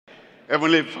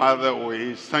Heavenly Father,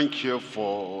 we thank you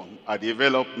for a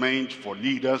development for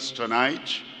leaders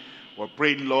tonight. We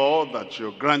pray, Lord, that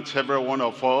you grant every one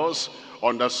of us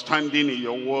understanding in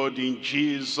your word in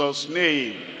Jesus'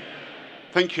 name.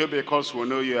 Thank you because we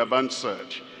know you have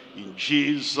answered. In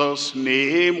Jesus'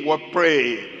 name we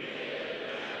pray.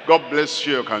 God bless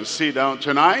you. You can sit down.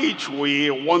 Tonight we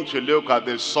want to look at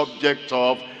the subject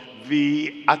of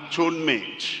the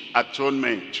atonement.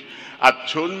 Atonement.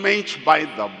 Atonement by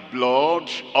the blood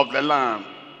of the Lamb.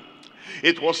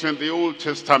 It was in the Old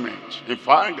Testament. In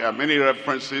fact, there are many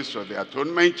references to the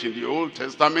atonement in the Old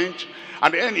Testament.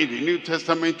 And then in the New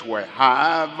Testament we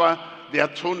have the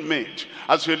atonement.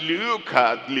 As we look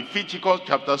at Leviticus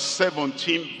chapter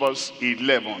 17 verse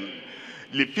 11.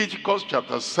 Leviticus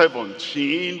chapter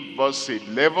 17 verse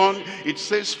 11, it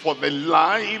says, "For the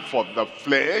life of the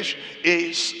flesh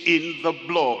is in the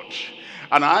blood,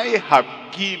 and I have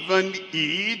given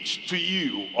it to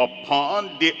you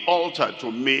upon the altar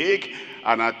to make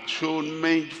an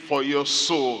atonement for your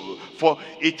soul. For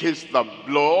it is the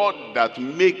blood that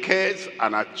maketh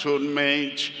an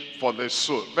atonement for the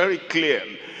soul." Very clear.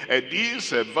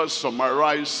 This verse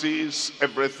summarizes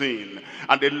everything.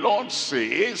 And the Lord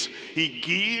says he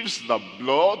gives the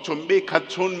blood to make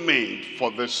atonement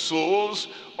for the souls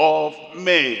of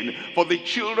men. For the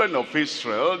children of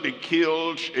Israel, they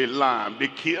killed a lamb, they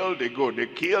killed a goat, they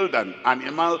killed an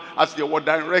animal as they were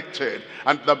directed.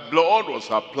 And the blood was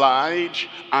applied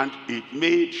and it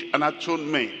made an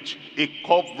atonement, a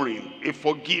covering, a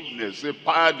forgiveness, a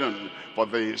pardon for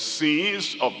the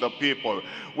sins of the people.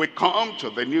 We come to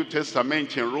the New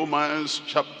Testament in Romans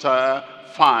chapter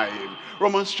 5.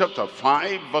 Romans chapter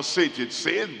 5 verse 8, it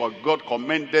says, "But God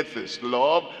commendeth his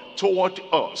love toward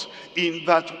us, in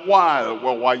that while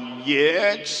we were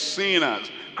yet sinners,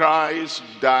 Christ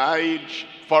died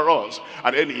for us."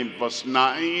 And then in verse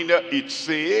 9 it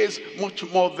says, "Much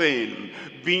more then,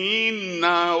 being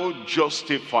now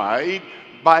justified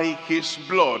by his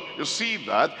blood." You see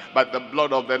that? By the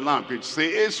blood of the Lamb. It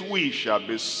says, "We shall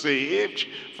be saved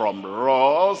from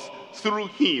wrath through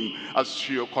him." As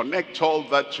you connect all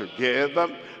that together,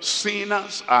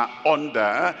 sinners are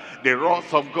under the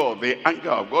wrath of God, the anger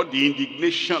of God, the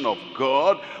indignation of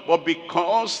God. But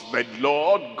because the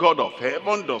Lord God of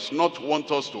heaven does not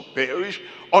want us to perish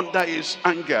under his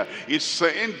anger, he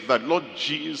sent the Lord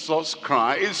Jesus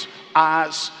Christ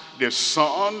as the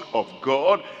Son of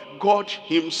God, God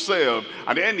himself.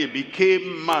 And then he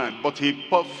became man, but a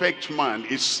perfect man,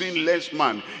 a sinless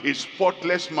man, a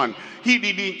spotless man. He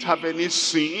didn't have any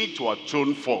sin to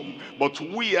atone for, but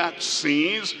we had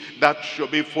sins that should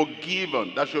be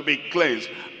forgiven, that should be cleansed.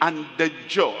 And the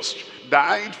just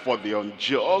died for the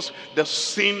unjust, the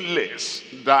sinless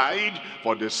died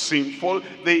for the sinful,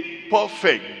 the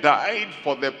perfect died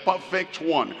for the perfect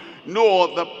one. No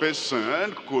other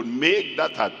person could make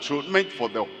that atonement for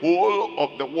the whole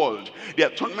of the world. The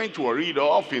atonement we read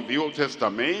of in the Old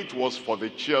Testament was for the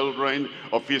children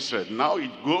of Israel. Now it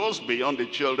goes beyond the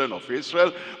children of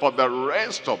Israel. For the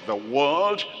rest of the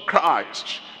world,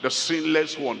 Christ, the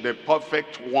sinless one, the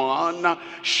perfect one,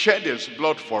 shed his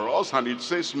blood for us. And it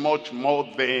says, "Much more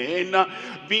than,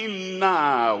 being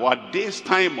now at this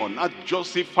time on earth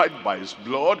justified by his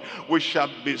blood, we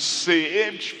shall be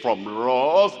saved from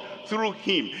wrath through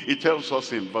him." It tells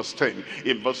us in verse 10.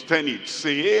 In verse 10 it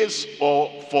says,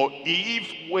 "For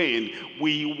if when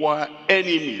we were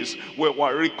enemies, we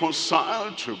were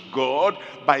reconciled to God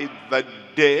by the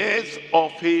death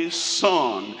of his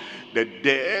Son." The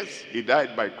death, he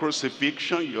died by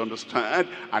crucifixion, you understand,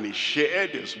 and he shed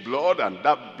his blood, and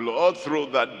that blood through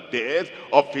that death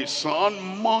of his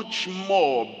Son, much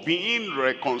more being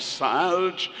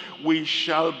reconciled, we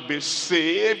shall be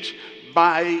saved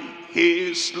by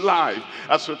his life.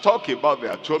 As we talk about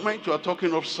the atonement, you are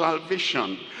talking of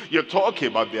salvation. You're talking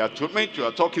about the atonement, you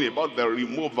are talking about the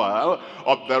removal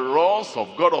of the wrath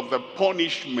of God, of the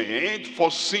punishment for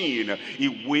sin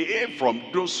away from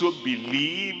those who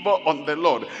believe on the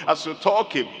Lord. As you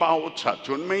talk about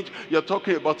atonement, you're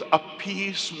talking about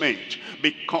appeasement,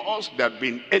 because there had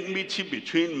been enmity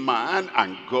between man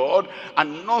and God,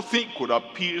 and nothing could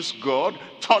appease God,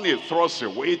 turn his wrath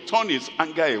away, turn his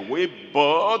anger away,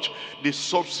 but the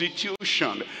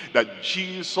substitution that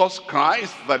Jesus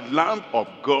Christ, the Lamb of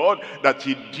God, that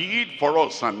he did for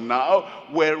us, and now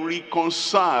we're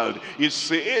reconciled. He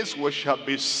says we shall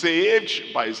be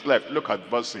saved by his life. Look at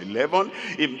verse 11.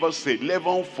 In verse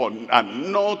 11,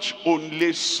 and not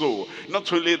only so,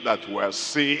 not only that we are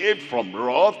saved from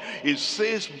wrath, it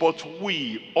says, but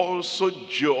we also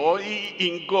joy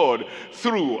in God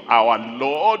through our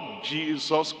Lord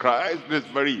Jesus Christ. This is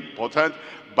very important.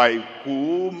 by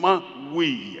whom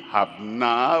we have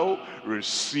now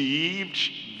received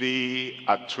the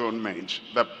atonement,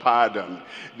 the pardon,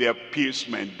 the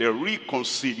appeasement, the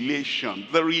reconciliation,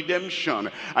 the redemption,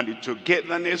 and the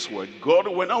togetherness with God.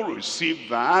 We now receive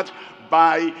that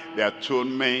by the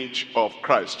atonement of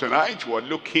Christ. Tonight we're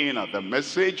looking at the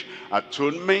message,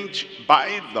 atonement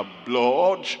by the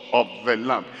blood of the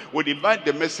Lamb. We divide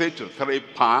the message to three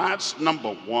parts.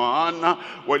 Number one,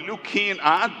 we're looking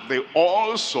at the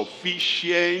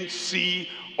all-sufficiency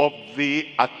of the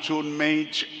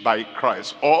atonement by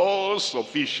Christ. All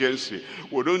sufficiency.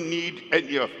 We don't need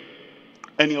any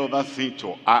other thing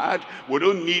to add. We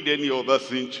don't need any other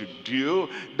thing to do.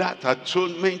 That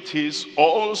atonement is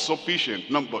all sufficient.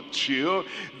 Number two,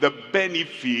 the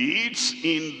benefits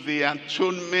in the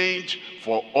atonement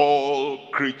for all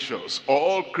creatures.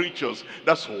 All creatures.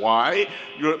 That's why,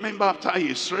 you remember after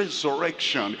his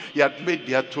resurrection, he had made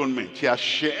the atonement. He had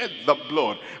shed the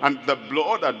blood, and the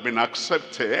blood had been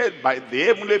accepted by the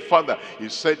Heavenly Father. He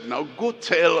said, now go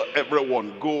tell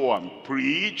everyone, go and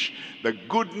preach the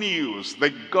good news, the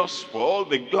gospel,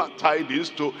 the glad tidings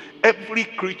to every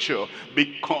creature,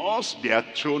 because the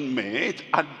atonement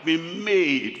had been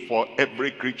made for every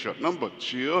creature. Number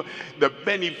two, the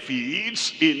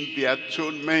benefits in the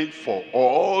atonement for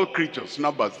all creatures.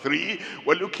 Number three,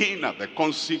 we're looking at the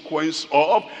consequence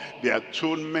of the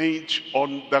atonement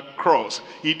on the cross.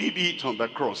 He did it on the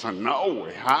cross, and now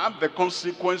we have the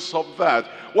consequence of that.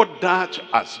 What that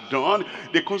has done,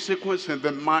 the consequence in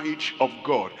the mind of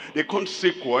God, the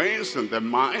consequence in the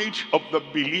mind of the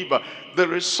believer, the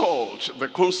result, the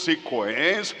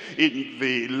consequence in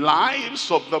the lives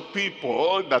of the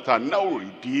people that are now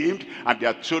redeemed, and the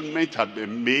atonement had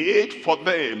been made for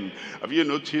them. Have you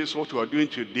noticed what we are doing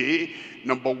today?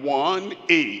 Number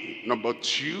 1A, number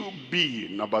 2B,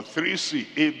 number 3C,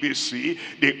 ABC,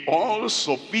 the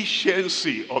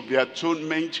all-sufficiency of the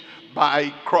atonement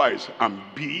by Christ, and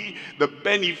B, the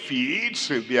benefits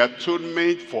in the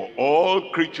atonement for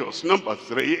all creatures. Number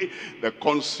 3, the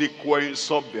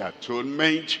consequence of the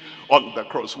atonement on the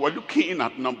cross. We're looking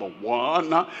at number one.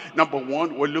 Number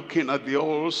one, we're looking at the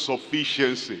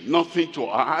all-sufficiency. Nothing to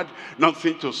add,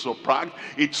 nothing to subtract.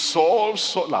 It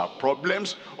solves all our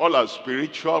problems, all our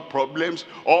spiritual problems,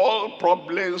 all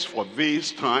problems for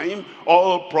this time,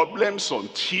 all problems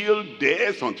until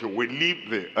death, until we leave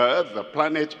the earth, the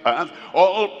planet earth,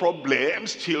 all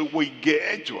problems till we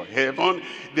get to heaven.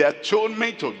 The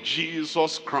atonement of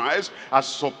Jesus Christ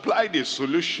has supplied a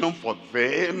solution for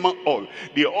them all.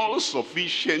 The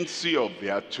all-sufficiency of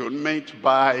the atonement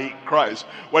by Christ.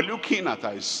 We're looking at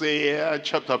Isaiah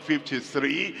chapter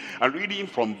 53 and reading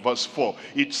from verse 4.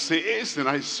 It says in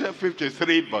Isaiah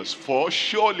 53 verse 4,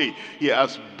 surely he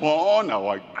has borne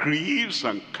our griefs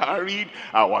and carried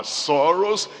our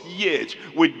sorrows, yet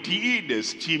we did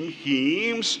esteem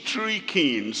him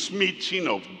stricken, smitten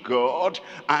of God,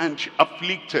 and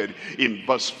afflicted. In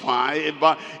verse 5,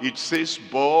 it says,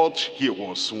 but he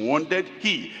was wounded,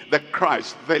 he, the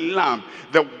Christ, the Lamb,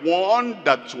 the one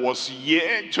that was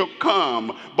yet to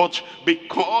come. But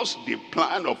because the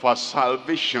plan of our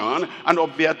salvation and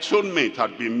of the atonement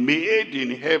had been made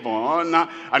in heaven,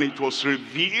 and it was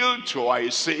revealed to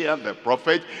Isaiah the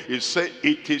prophet, he said,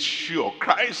 it is sure,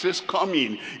 Christ is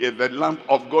coming, is the Lamb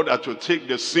of God that will take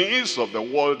the sins of the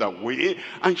world away,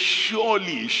 and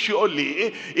surely,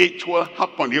 surely it will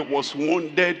happen. He was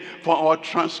wounded for our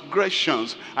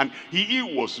transgressions, and he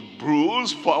was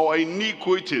bruised for our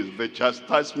iniquities. The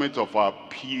chastisement of our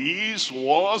peace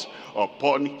was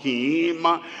upon him,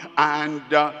 and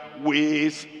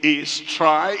with his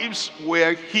stripes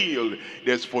we're healed.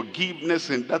 There's forgiveness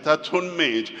in that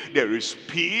atonement. There is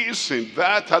peace in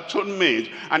that atonement,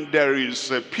 and there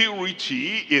is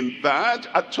purity in that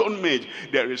atonement.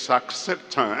 There is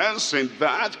acceptance in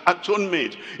that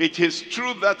atonement. It is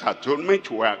through that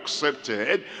atonement we're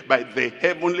accepted by the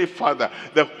Heavenly Father,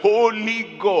 the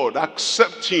Holy God,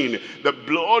 accepting the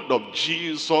blood of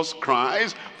Jesus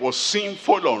Christ for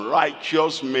sinful,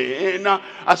 unrighteous men.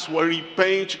 As we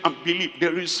repent and believe,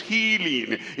 there is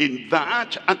healing in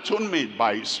that atonement.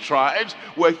 By his stripes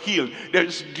we're healed. There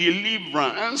is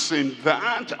deliverance in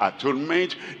that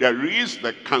atonement. There is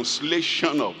the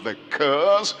cancellation of the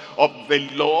curse of the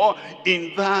law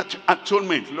in that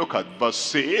atonement. Look at verse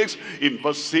 6. In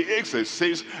verse 6 it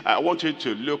says, I want you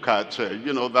to look at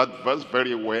that verse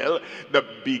very well. The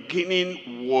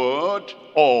beginning word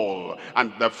all,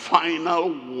 and the final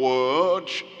word,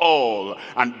 all.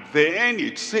 And then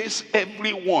it says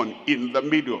everyone in the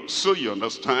middle. So you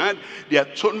understand the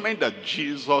atonement that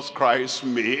Jesus Christ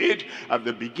made at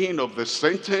the beginning of the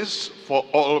sentence for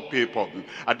all people,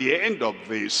 at the end of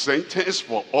the sentence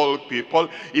for all people,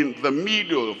 in the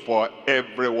middle for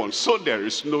everyone. So there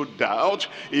is no doubt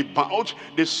about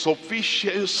the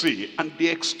sufficiency and the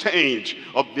extent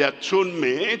of the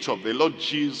atonement of the Lord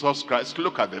Jesus Christ.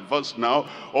 Look at the verse now.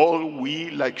 All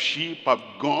we like sheep have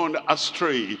gone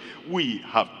astray. We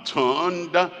have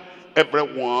turned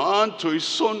everyone to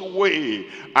his own way,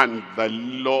 and the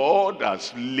Lord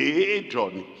has laid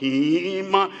on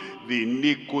him the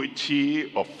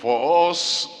iniquity of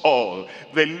us all.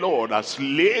 The Lord has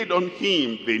laid on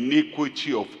him the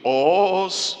iniquity of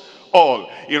us all.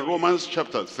 In Romans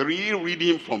chapter 3,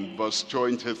 reading from verse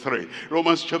 23.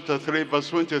 Romans chapter 3, verse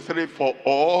 23, for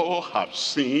all have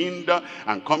sinned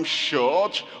and come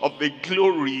short of the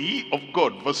glory of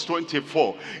God. Verse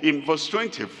 24. In verse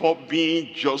 24,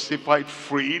 being justified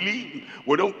freely,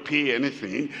 we don't pay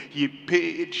anything. He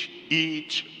paid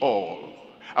it all.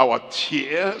 Our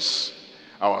tears,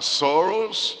 our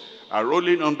sorrows are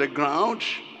rolling on the ground,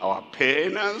 our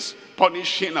penance,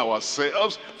 punishing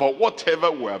ourselves for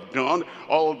whatever we have done,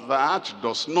 all that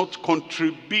does not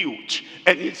contribute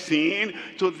anything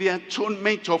to the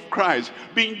atonement of Christ,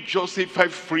 being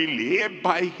justified freely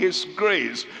by his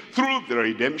grace through the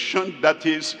redemption that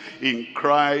is in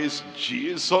Christ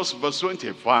Jesus. Verse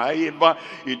 25,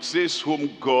 it says, whom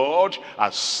God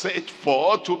has set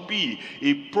forth to be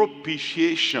a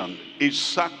propitiation, a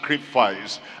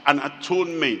sacrifice, an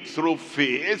atonement through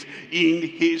faith in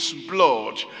his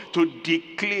blood, to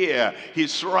declare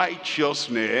his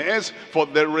righteousness for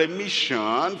the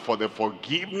remission, for the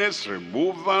forgiveness,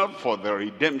 removal, for the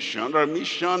redemption,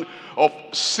 remission of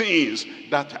sins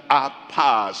that are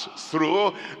passed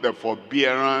through the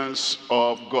forbearance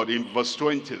of God. In verse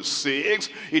 26,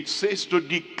 it says to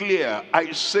declare,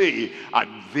 I say, at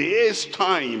this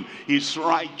time his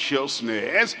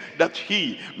righteousness, that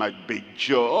he might be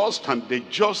just and the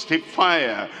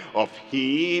justifier of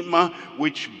him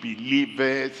which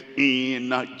believeth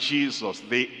in Jesus.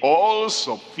 The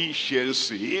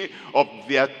all-sufficiency of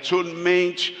the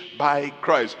atonement by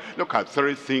Christ. Look at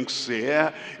three things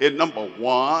here. Number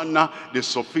one, the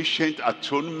sufficient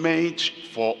atonement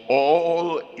for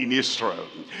all in Israel.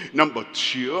 Number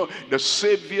two, the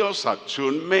Savior's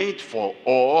atonement for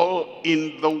all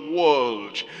in the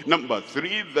world. Number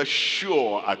three, the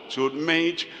sure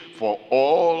atonement for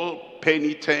all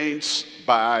penitents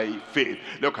by faith.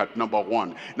 Look at number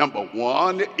one. Number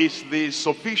one is the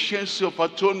sufficiency of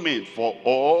atonement for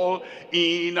all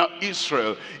in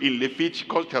Israel. In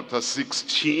Leviticus chapter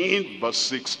 16, verse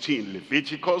 16.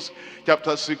 Leviticus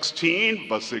chapter 16,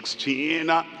 verse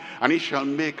 16. And he shall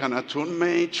make an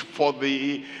atonement for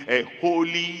the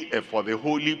holy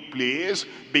place,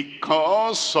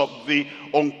 because of the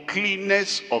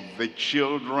uncleanness of the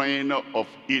children of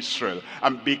Israel,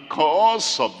 and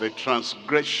because of the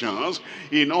transgressions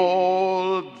in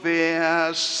all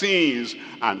their sins.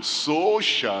 And so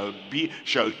shall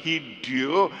he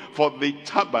do for the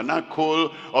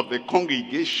tabernacle of the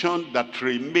congregation that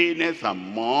remaineth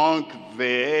among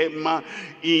them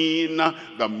in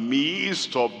the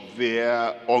midst of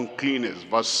their uncleanness.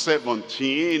 Verse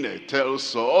 17, it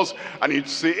tells us, and it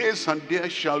says, and there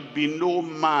shall be no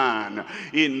man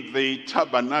in the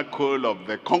tabernacle of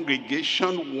the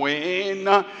congregation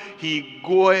when he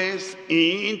goeth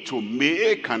in to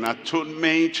make an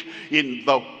atonement in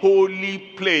the holy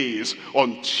place,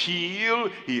 until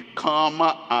he come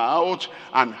out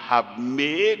and have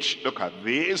made, look at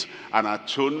this, an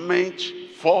atonement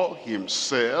for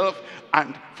himself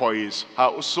and for his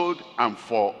household and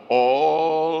for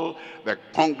all the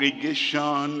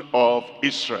congregation of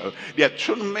Israel. The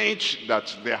atonement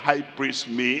that the high priest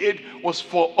made was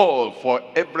for all, for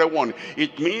everyone.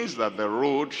 It means that the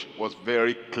road was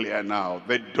very clear now.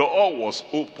 The door was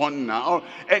open now.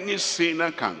 Any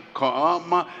sinner can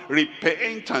come,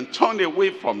 repent, and turn away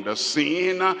from the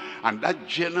sin, and that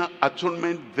general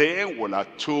atonement then will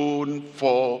atone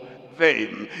for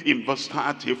them. In verse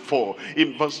 34,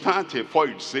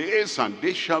 it says, and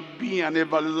there shall be an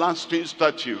everlasting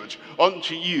statute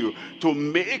unto you, to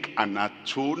make an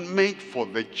atonement for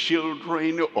the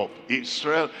children of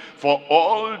Israel for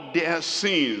all their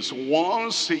sins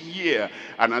once a year.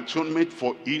 An atonement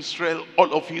for Israel,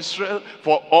 all of Israel,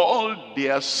 for all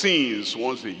their sins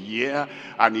once a year.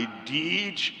 And he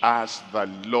did as the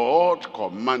Lord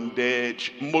commanded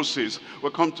Moses. We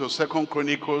come to 2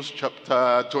 Chronicles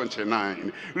chapter 20.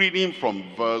 29, reading from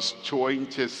verse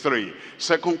 23.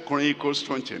 2 Chronicles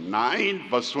 29,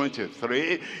 verse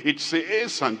 23, it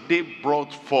says, and they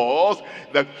brought forth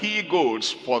the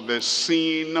he-goats for the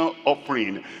sin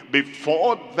offering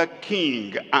before the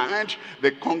king and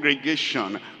the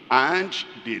congregation, and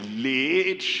they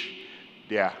laid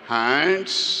their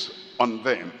hands on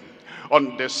them.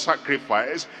 On the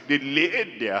sacrifice, they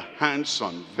laid their hands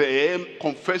on them,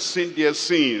 confessing their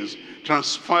sins,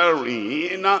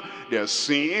 transferring their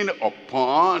sin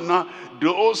upon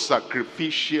those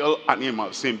sacrificial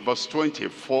animals. In verse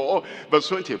 24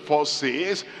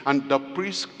 says, and the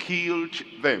priest killed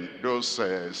them, those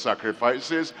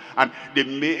sacrifices, and they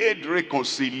made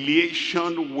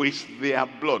reconciliation with their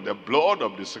blood, the blood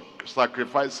of the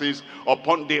sacrifices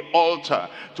upon the altar,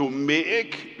 to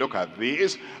make, look at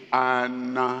this,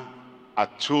 an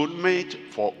atonement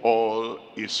for all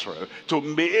Israel. To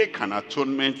make an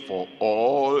atonement for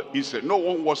all Israel. No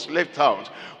one was left out.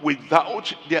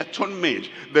 Without the atonement,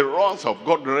 the wrath of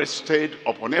God rested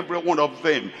upon every one of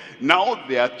them. Now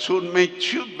the atonement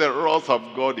took the wrath of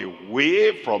God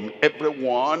away from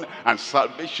everyone, and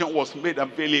salvation was made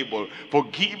available.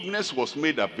 Forgiveness was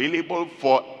made available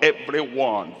for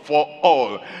everyone, for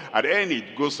all. And then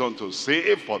it goes on to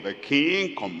say, for the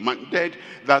king commanded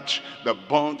that the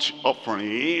burnt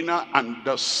offering and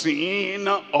the sin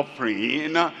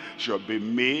offering should be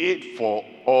made for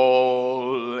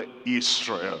all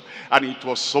Israel. And it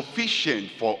was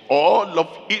sufficient for all of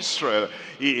Israel.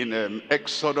 In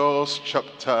Exodus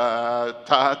chapter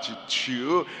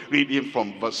 32, reading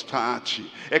from verse 30.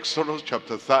 Exodus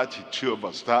chapter 32,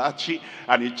 verse 30.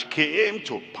 And it came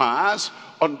to pass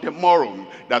on the morrow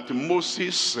that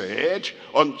Moses said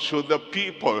unto the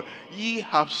people, ye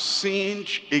have sinned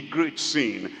a great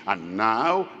sin, and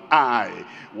now I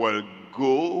will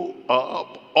go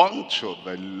up unto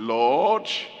the Lord.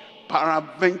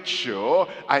 Peradventure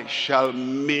I shall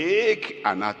make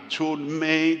an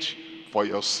atonement for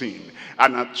your sin.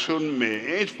 An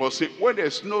atonement for sin. When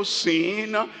there's no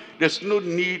sin, there's no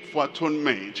need for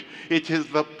atonement. It is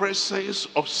the presence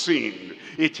of sin.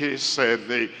 It is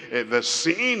the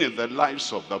sin in the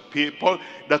lives of the people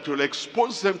that will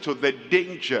expose them to the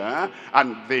danger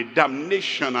and the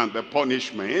damnation and the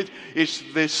punishment. It's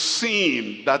the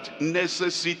sin that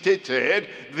necessitated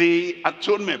the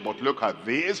atonement. But look at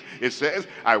this. It says,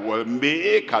 I will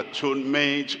make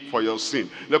atonement for your sin.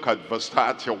 Look at verse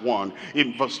 31.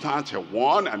 In verse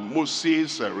 31, and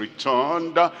Moses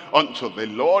returned unto the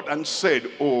Lord and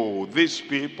said, oh, these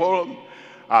people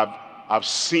have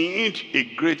sinned a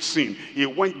great sin. He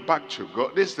went back to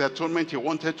God. This is the atonement he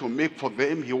wanted to make for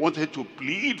them. He wanted to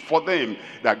plead for them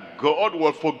that God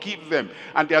will forgive them.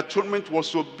 And the atonement was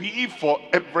to be for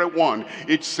everyone.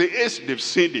 It says they've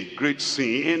sinned a great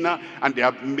sin and they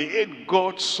have made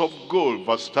gods of gold.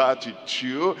 Verse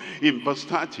 32. In verse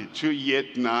 32,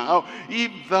 yet now,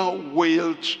 if thou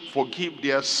wilt forgive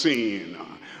their sin,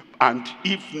 and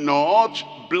if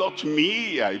not, blot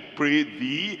me, I pray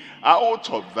thee, out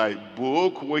of thy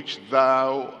book which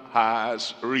thou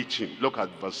hast written. Look at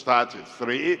verse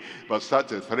 33. Verse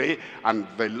 33. And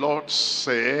the Lord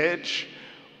said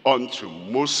unto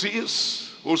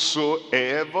Moses,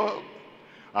 whosoever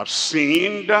have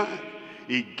sinned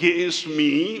against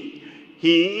me,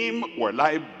 him will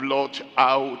I blot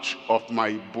out of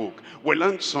my book. We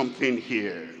learned something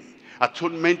here.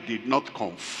 Atonement did not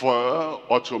confer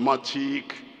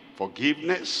automatic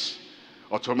forgiveness,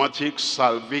 automatic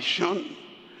salvation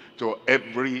to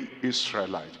every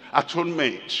Israelite.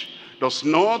 Atonement does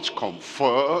not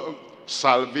confer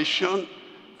salvation,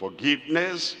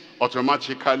 forgiveness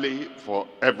automatically for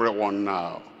everyone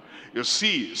now. You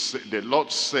see, the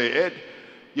Lord said,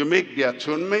 you make the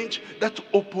atonement, that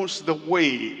opens the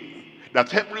way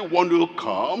that everyone who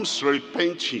comes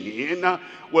repenting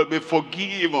will be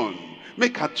forgiven.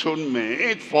 Make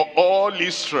atonement for all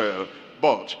Israel.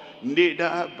 But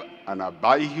Nadab and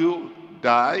Abihu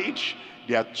died.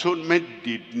 The atonement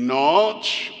did not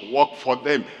work for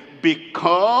them,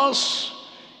 because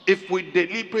if we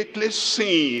deliberately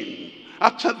sin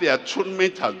after the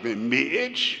atonement has been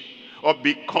made, or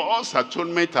because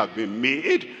atonement has been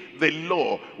made, the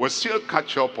law will still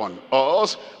catch up on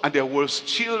us, and there will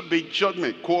still be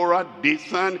judgment. Korah,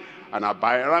 Dathan, and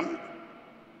Abiram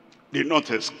did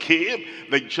not escape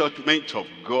the judgment of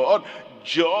God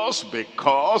just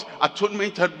because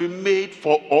atonement had been made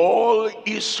for all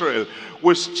Israel.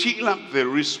 We still have the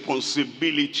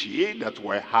responsibility that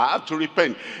we have to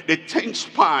repent. The 10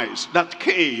 spies that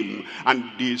came and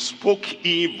they spoke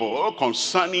evil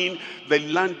concerning the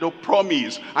land of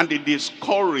promise, and they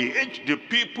discouraged the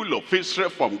people of Israel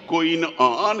from going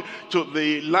on to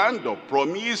the land of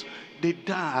promise. they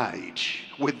died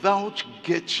without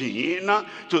getting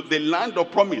to the land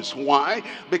of promise. Why?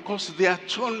 Because the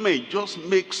atonement just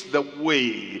makes the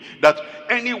way that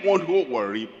anyone who will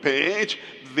repent,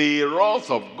 the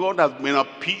wrath of God has been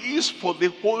appeased for the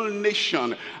whole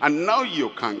nation. And now you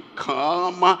can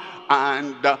come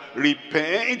and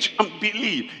repent and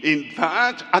believe. In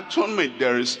that atonement,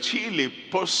 there is still a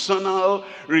personal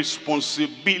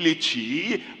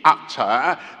responsibility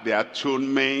after the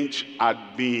atonement had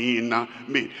been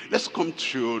made. Let's come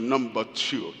to number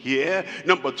 2 here.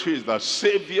 Number 2 is the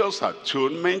Savior's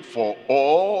atonement for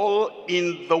all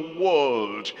in the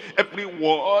world.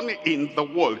 Everyone in the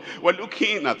world. We're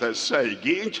looking at Isaiah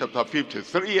again, chapter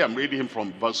 53. I'm reading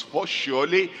from verse 4.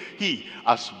 Surely he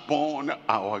has borne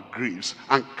our griefs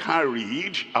and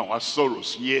carried our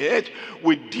sorrows, yet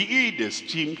we did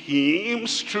esteem him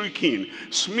stricken,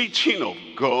 smitten of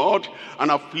God, and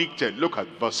afflicted. Look at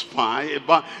verse 5.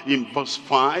 In verse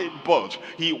 5, but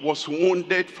he was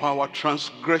wounded for our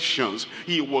transgressions,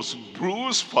 he was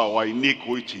bruised for our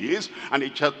iniquities, and the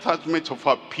chastisement of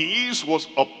our peace was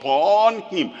upon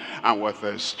him, and with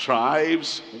his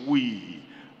stripes we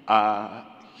are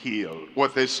healed.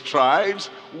 With his stripes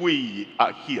we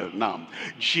are healed. Now,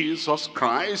 Jesus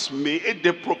Christ made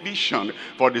the provision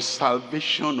for the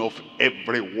salvation of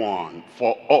everyone,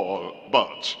 for all,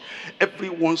 but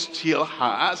everyone still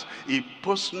has a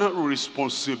personal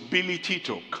responsibility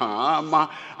to come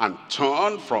and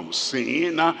turn from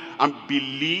sin and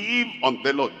believe on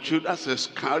the Lord. Judas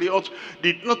Iscariot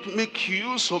did not make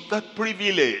use of that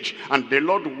privilege, and the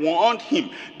Lord warned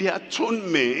him. The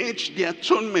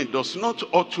atonement does not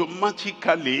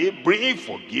automatically bring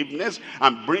forgiveness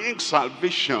and bring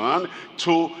salvation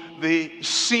to the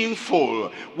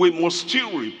sinful. We must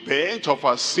still repent of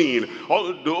our sin.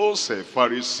 All those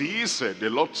Pharisees, the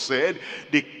Lord said,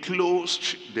 they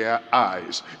closed their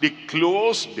eyes, they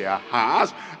closed their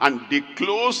hearts, and they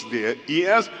closed their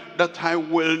ears, that they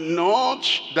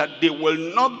will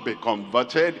not be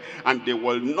converted, and they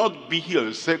will not be healed.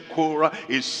 He said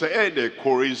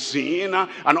Chorazin,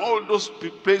 and all those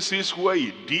places where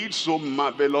he did so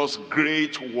marvelous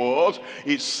great works.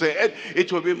 He said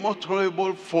it will be more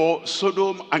tolerable for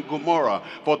Sodom and Gomorrah,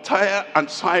 for Tyre and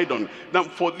Sidon, than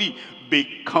for thee.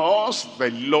 Because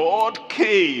the Lord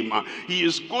came, he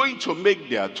is going to make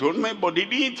the atonement, but they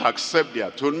didn't accept the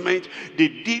atonement. They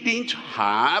didn't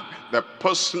have the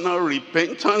personal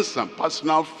repentance and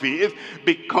personal faith.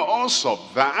 Because of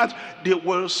that, they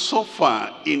will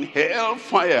suffer in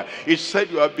hellfire. He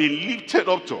said, you have been lifted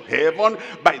up to heaven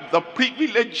by the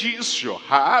privileges you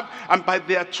have and by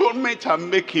the atonement I'm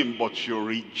making, but you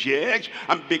reject.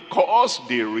 And because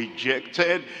they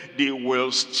rejected, they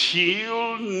will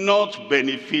still not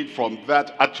benefit from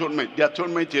that atonement. The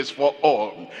atonement is for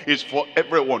all, is for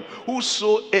everyone.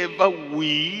 Whosoever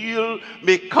will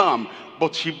may come.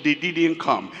 But if they didn't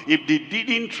come, if they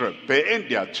didn't repent,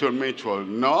 the atonement will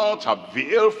not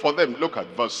avail for them. Look at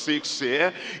verse 6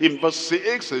 here. In verse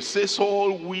 6 it says,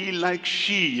 all we like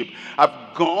sheep have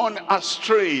gone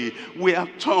astray. We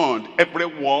have turned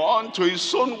everyone to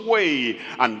his own way,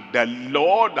 and the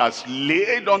Lord has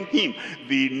laid on him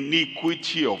the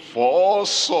iniquity of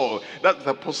us all. That's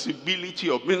the possibility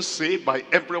of being saved by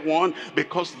everyone,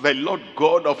 because the Lord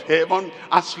God of heaven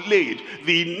has laid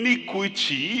the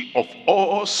iniquity of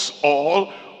us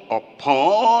all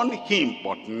upon him.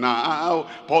 But now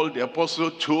Paul the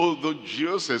apostle told the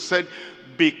Jews, he said,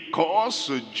 because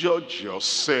you judge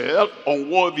yourself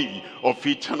unworthy of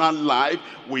eternal life,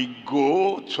 we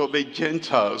go to the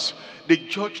Gentiles. They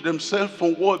judged themselves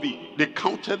unworthy. They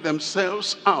counted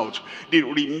themselves out. They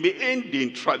remained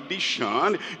in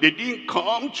tradition. They didn't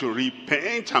come to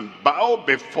repent and bow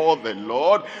before the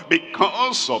Lord.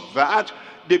 Because of that,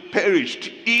 they perished,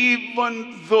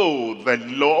 even though the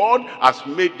Lord has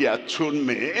made the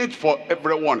atonement for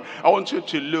everyone. I want you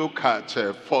to look at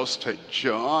 1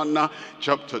 John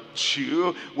chapter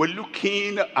 2. We're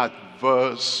looking at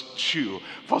verse 2.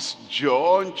 1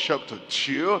 John chapter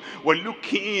 2, we're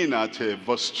looking at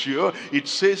verse 2. It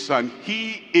says, and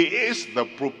he is the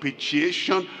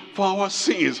propitiation for our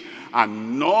sins,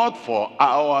 and not for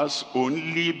ours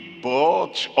only,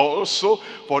 but also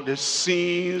for the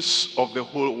sins of the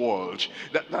whole world.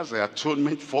 That's the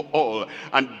atonement for all.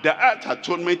 And that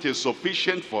atonement is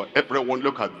sufficient for everyone.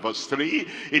 Look at verse 3.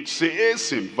 It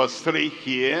says in verse 3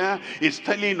 here, it's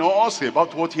telling us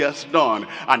about what he has done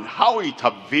and how how it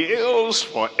avails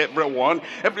for everyone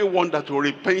that will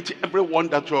repent, everyone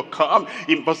that will come.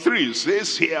 In verse 3 it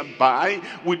says, hereby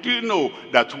we do know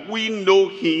that we know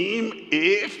him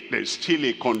if there's still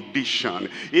a condition,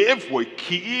 if we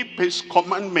keep his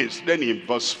commandments. Then in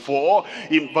verse 4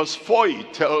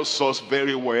 it tells us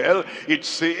very well, it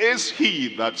says,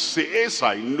 he that says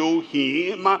I know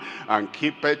him and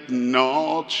keepeth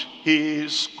not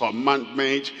his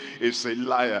commandment is a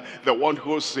liar. The one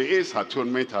who says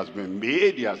atonement has been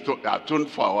made, he has atoned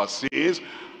for our sins,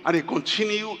 and they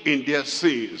continue in their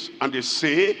sins, and they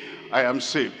say, I am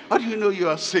saved. How do you know you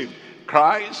are saved?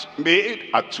 Christ made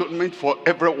atonement for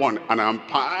everyone, and I'm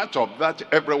part of that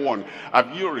everyone.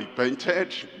 Have you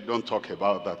repented? Don't talk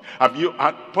about that. Have you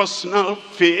had personal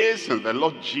faith in the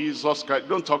Lord Jesus Christ?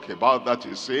 Don't talk about that.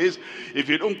 He says, if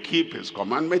you don't keep his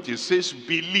commandment, he says,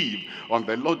 believe on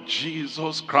the Lord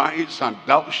Jesus Christ and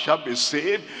thou shalt be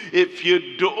saved. If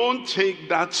you don't take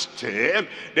that step,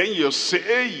 then you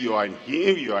say you are in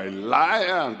him, you are a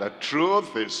liar, and the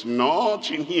truth is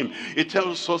not in him. It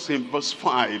tells us in verse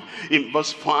 5. In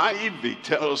verse 5 it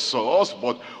tells us,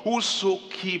 but whoso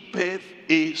keepeth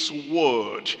his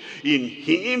word, in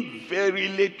him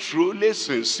verily, truly,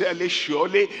 sincerely,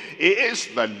 surely is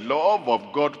the love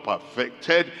of God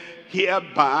perfected.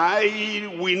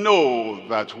 Hereby we know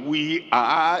that we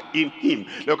are in him.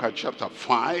 Look at chapter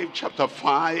 5. Chapter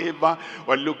 5,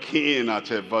 we're looking at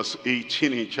verse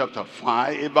 18 in chapter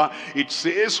 5. It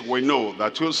says, we know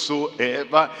that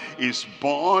whosoever is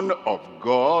born of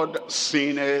God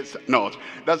sinneth not.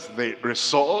 That's the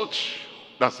result,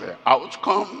 that's the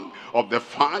outcome of the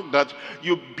fact that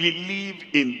you believe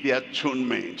in the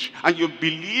atonement, and you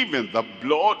believe in the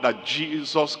blood that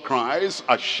Jesus Christ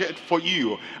has shed for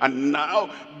you. And now,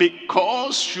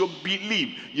 because you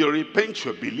believe, you repent,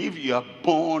 you believe, you are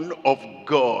born of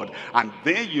God, and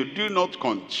then you do not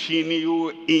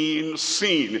continue in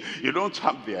sin. You don't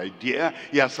have the idea,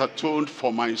 he has atoned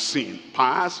for my sin,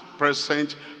 past,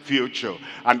 present, future,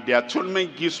 and the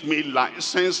atonement gives me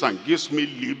license and gives me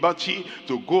liberty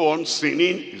to go on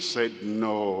sinning. He said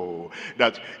no,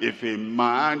 that if a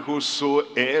man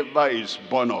whosoever is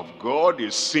born of God, he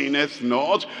sinneth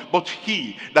not, but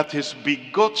he that is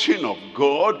begotten of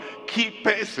God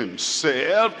keepeth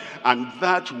himself, and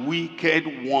that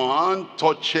wicked one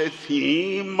toucheth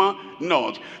him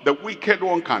not. The wicked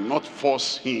one cannot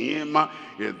force him,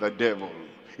 is the devil.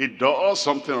 He does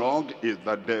something wrong, is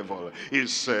the devil.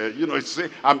 It's, it's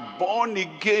I'm born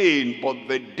again, but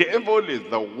the devil is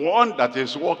the one that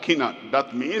is working out.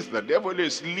 That means the devil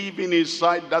is living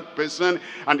inside that person,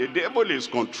 and the devil is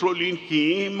controlling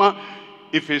him.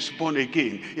 If he's born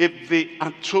again, if the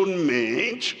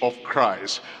atonement of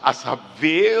Christ has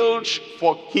availed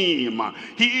for him,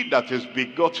 he that is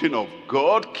begotten of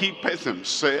God keepeth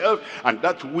himself, and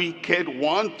that wicked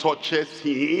one toucheth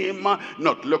him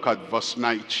not. Look at verse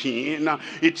 19.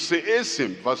 It says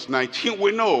in verse 19,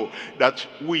 we know that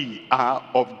we are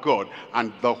of God,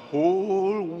 and the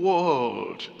whole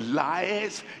world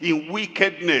lies in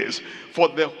wickedness. For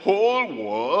the whole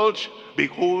world,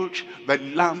 behold, the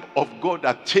Lamb of God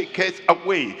that taketh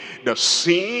away the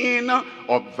sin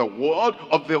of the world,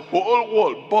 of the whole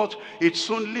world. But it's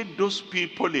only those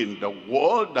people in the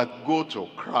world that go to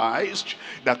Christ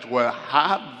that will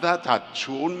have that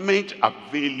atonement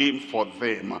availing for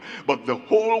them. But the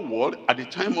whole world, at the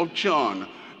time of John,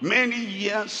 many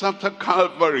years after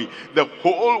Calvary, the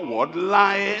whole world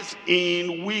lies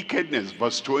in wickedness.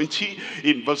 Verse 20,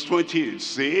 in verse 20 it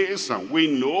says, and we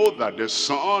know that the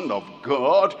Son of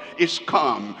God is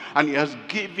come, and he has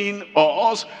given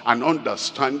us an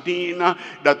understanding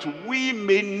that we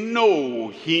may know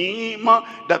him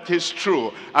that is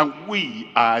true, and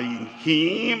we are in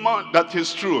him that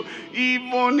is true,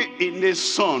 even in his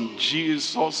Son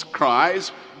Jesus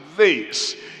Christ.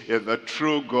 This is the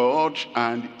true God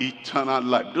and eternal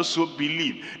life. Those who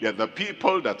believe, they're the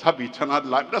people that have eternal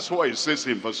life. That's why it says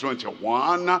in verse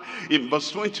 21,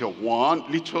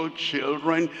 little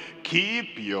children,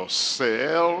 keep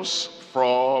yourselves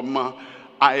from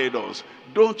idols.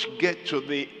 Don't get to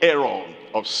the error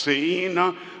of saying,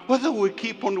 whether we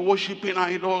keep on worshiping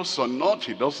idols or not,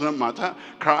 it doesn't matter.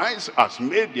 Christ has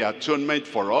made the atonement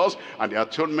for us, and the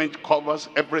atonement covers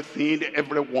everything,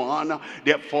 everyone.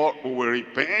 Therefore, we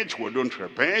repent, we don't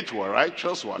repent, we're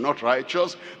righteous, we're not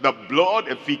righteous. The blood,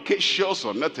 efficacious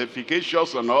or not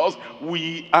efficacious on us,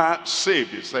 we are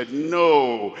saved. He said,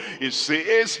 no. It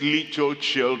says, little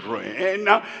children,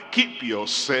 keep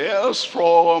yourselves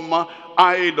from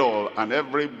idol. And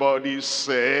everybody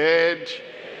said,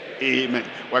 amen.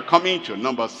 We're coming to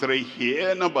number 3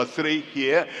 here. Number 3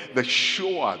 here, the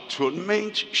sure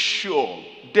atonement, sure,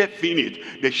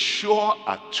 definite, the sure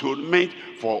atonement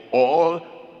for all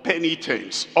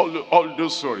penitents, all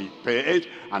those who repent,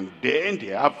 and then they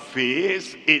have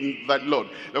faith in the Lord.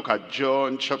 Look at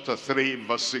John chapter 3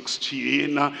 verse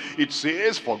 16. It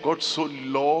says, for God so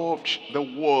loved the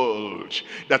world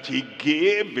that he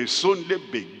gave his only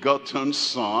begotten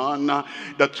Son,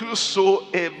 that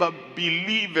whosoever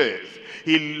believeth.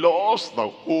 He loves the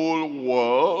whole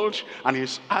world, and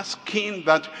he's asking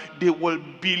that they will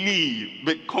believe,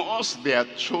 because the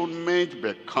atonement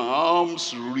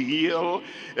becomes real,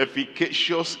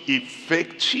 efficacious,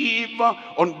 effective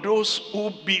on those who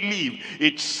believe.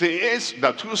 It says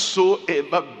that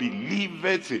whosoever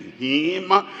believeth in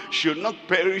him should not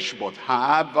perish but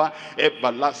have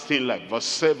everlasting life. Verse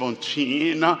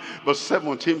 17,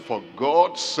 for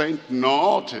God sent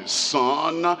not his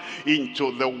Son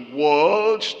into the world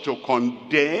to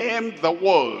condemn the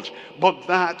world, but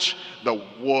that the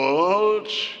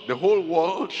whole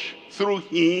world through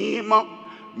him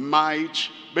might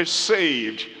be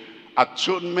saved.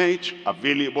 Atonement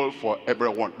available for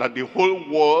everyone, that the whole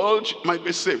world might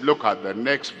be saved. Look at the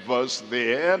next verse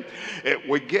there.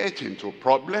 We get into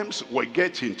problems, we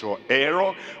get into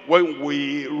error when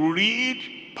we read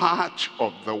part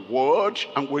of the word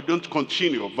and we don't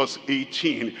continue. Verse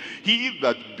 18, he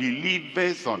that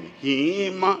believeth on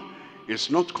him is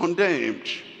not condemned.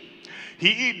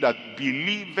 He that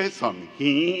believeth on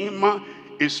him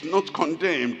is not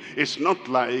condemned. It's not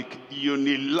like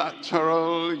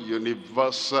unilateral,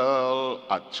 universal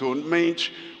atonement,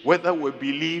 whether we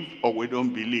believe or we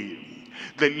don't believe.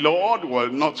 The Lord will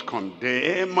not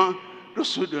condemn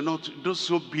those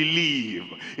who believe.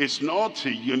 It's not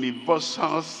a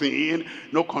universal thing.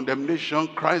 No condemnation.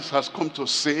 Christ has come to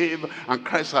save, and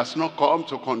Christ has not come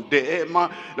to condemn.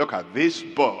 Look at this,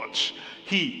 but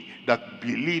he that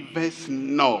believeth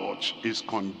not is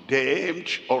condemned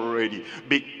already,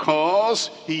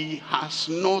 because he has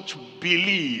not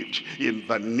believed in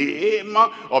the name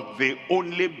of the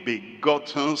only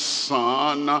begotten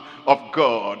Son of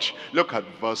God. Look at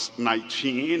verse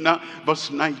 19. Verse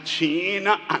 19,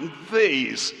 and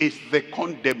this is the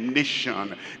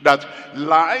condemnation, that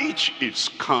light is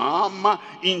come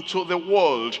into the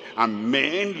world, and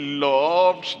men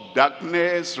loved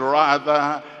darkness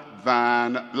rather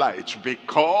than light,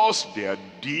 because their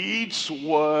deeds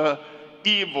were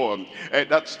evil.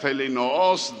 That's telling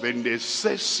us the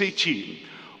necessity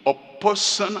of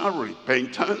personal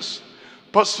repentance,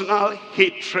 personal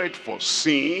hatred for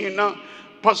sin,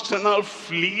 personal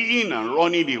fleeing and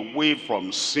running away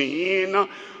from sin,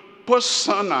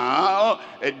 personal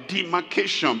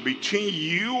demarcation between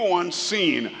you and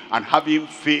sin, and having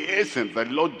faith in the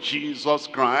Lord Jesus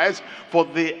Christ for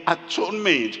the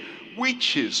atonement,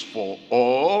 which is for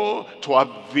all, to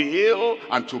avail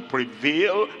and to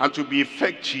prevail and to be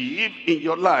effective in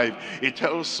your life. It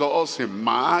tells us in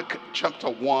Mark chapter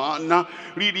 1,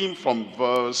 reading from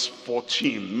verse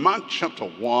 14. Mark chapter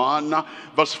 1,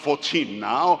 verse 14.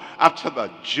 Now, after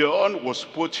that John was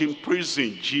put in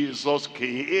prison, Jesus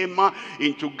came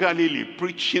into Galilee,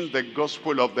 preaching the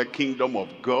gospel of the kingdom of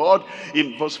God.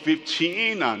 In verse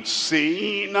 15, and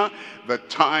saying, the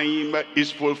time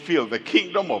is fulfilled, the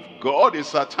kingdom of God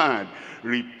is at hand.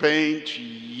 Repent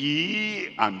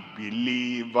ye and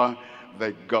believe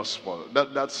the gospel.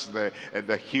 That's the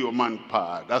human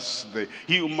part. That's the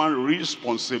human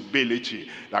responsibility.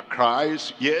 That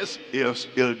Christ, yes,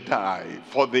 he'll die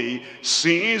for the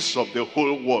sins of the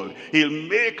whole world. He'll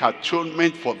make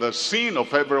atonement for the sin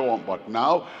of everyone. But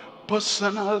now,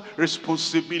 personal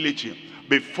responsibility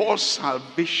before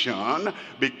salvation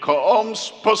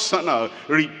becomes personal.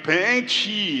 Repent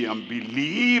ye and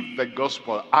believe the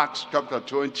gospel. Acts chapter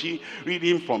 20,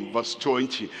 reading from verse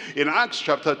 20. In Acts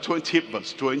chapter 20,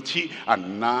 verse 20,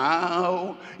 and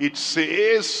now it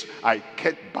says, I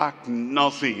kept back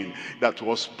nothing that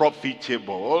was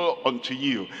profitable unto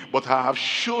you, but I have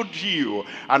showed you,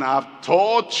 and I have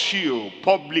taught you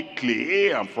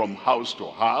publicly and from house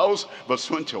to house. Verse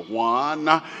 21,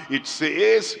 it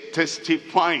says, testifying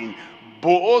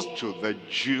both to the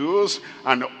Jews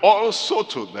and also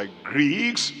to the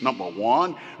Greeks. Number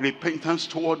one, repentance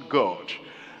toward God.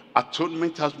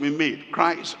 Atonement has been made.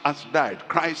 Christ has died.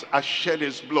 Christ has shed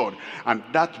his blood, and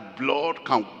that blood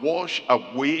can wash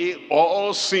away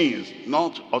all sins.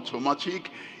 Not automatic,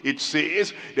 It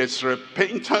says there's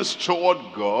repentance toward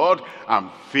God and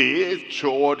faith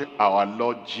toward our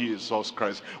Lord Jesus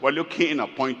Christ. We're looking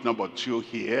at point number 2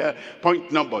 here.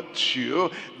 Point number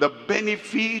 2, the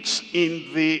benefits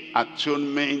in the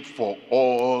atonement for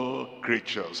all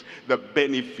creatures. The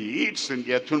benefits in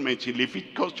the atonement in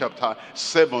Leviticus chapter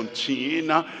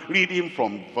 17, reading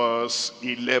from verse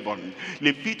 11.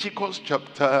 Leviticus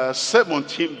chapter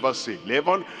 17 verse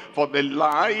 11, for the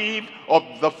life of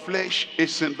the flesh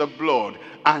is in the blood,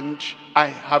 and I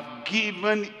have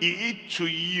given it to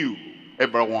you,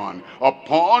 everyone,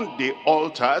 upon the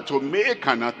altar to make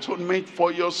an atonement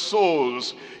for your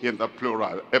souls, in the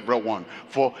plural, everyone.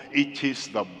 For it is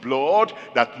the blood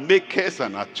that maketh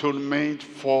an atonement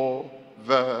for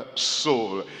the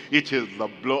soul. It is the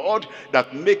blood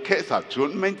that maketh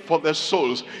atonement for the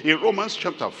souls. In Romans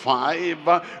chapter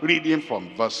 5, reading from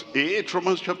verse 8,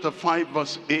 Romans chapter 5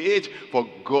 verse 8, for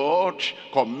God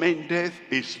commendeth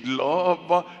his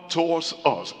love towards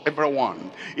us,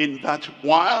 everyone, in that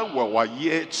while we were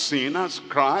yet sinners,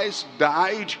 Christ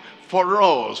died for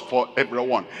us, for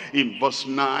everyone. In verse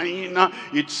 9,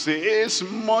 it says,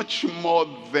 much more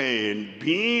than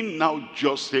being now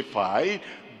justified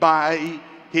by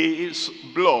his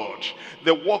blood.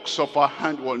 The works of our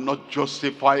hand will not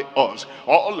justify us.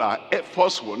 All our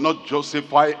efforts will not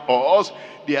justify us.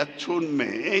 The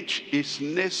atonement is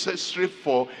necessary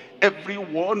for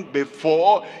everyone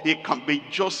before he can be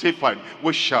justified.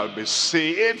 We shall be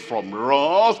saved from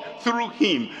wrath through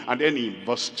him. And then in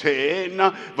verse 10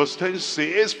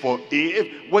 says, for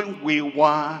if when we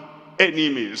were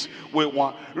enemies, we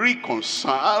were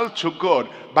reconciled to God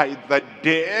by the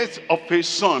death of his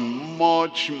son,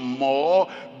 much more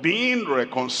being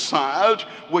reconciled,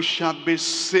 we shall be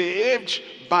saved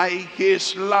by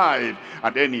his life.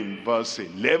 And then in verse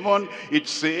 11 it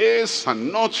says,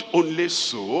 and not only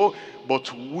so,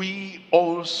 but we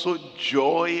also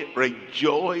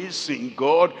rejoice in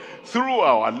God through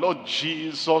our Lord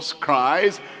Jesus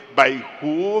Christ, by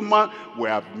whom we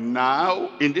have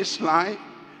now in this life,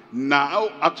 now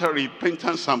after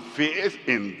repentance and faith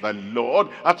in the Lord,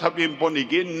 after being born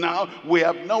again, now we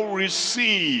have now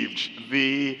received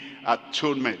the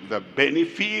atonement, the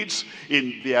benefits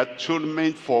in the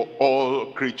atonement for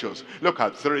all creatures. Look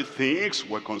at 3 things.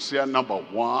 We consider number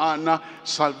 1,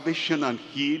 salvation and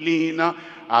healing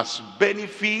as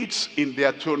benefits in the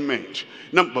atonement.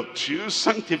 Number 2,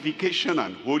 sanctification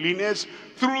and holiness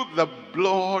through the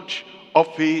blood of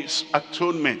his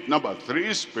atonement. Number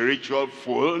 3, spiritual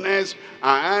fullness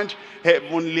and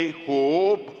heavenly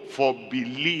hope for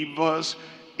believers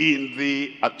in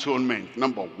the atonement.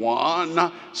 Number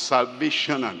 1,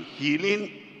 salvation and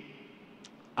healing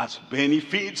as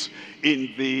benefits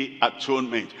in the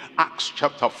atonement. Acts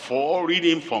chapter 4,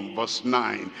 reading from verse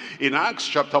 9. In Acts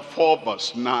chapter 4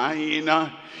 verse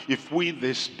 9, if we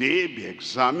this day be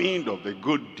examined of the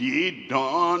good deed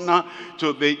done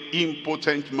to the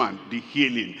impotent man, the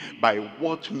healing, by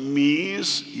what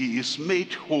means he is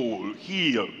made whole,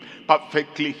 healed,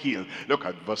 perfectly healed. Look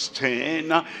at verse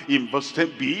 10. In verse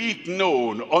 10, be it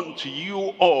known unto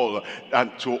you all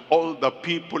and to all the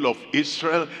people of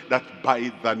Israel that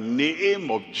by the name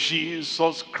of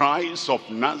Jesus Christ of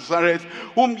Nazareth,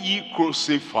 whom ye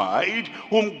crucified,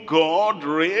 whom God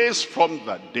raised from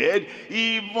the dead,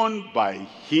 even by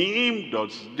him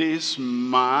does this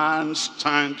man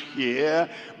stand here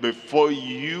before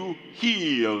you,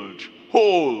 healed,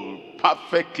 whole,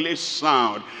 perfectly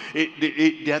sound.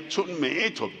 The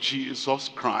atonement of Jesus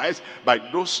Christ, by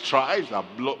those stripes that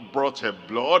brought a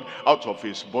blood out of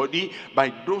his body,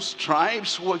 by those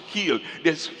stripes were healed.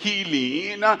 There's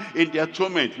healing in the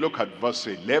atonement. Look at verse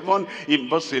 11. In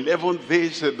verse 11,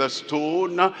 this is the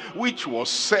stone which was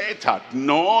set at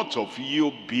naught of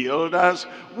you builders,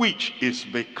 which is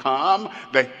become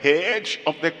the hedge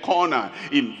of the corner.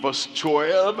 In verse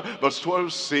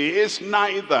 12 says,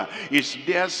 neither is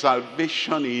there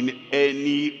salvation in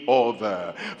any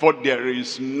other, for there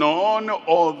is none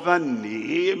other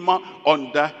name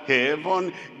under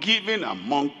heaven given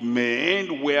among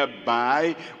men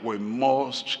whereby we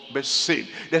must be saved.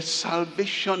 There's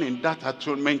salvation in that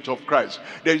atonement of Christ.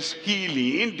 There's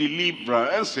healing,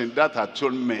 deliverance in that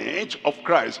atonement of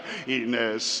Christ.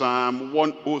 In Psalm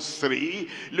 103,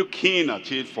 looking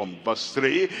at it from verse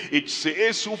 3, it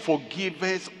says, who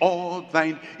forgiveth all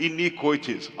thine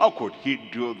iniquities. How could he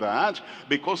do that?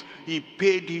 Because he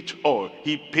paid it all.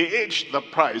 He paid the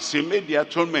price. He made the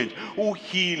atonement. Who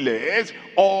healeth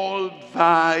all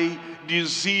thy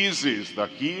diseases, the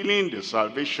healing, the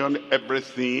salvation,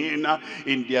 everything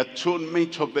in the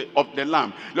atonement of the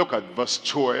Lamb. Look at verse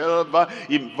 12.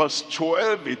 In verse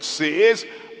 12 it says,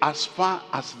 as far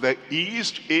as the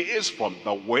east is from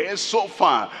the west, so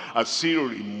far as he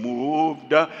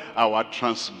removed our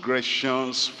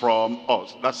transgressions from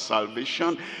us. That's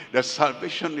salvation. The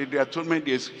salvation in the atonement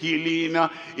is healing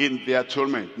in the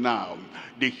atonement. Now,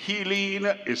 the healing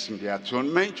is in the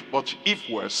atonement, but if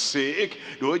we're sick,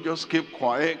 do we just keep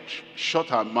quiet,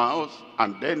 shut our mouths,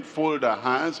 and then fold our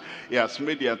hands? He has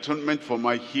made the atonement for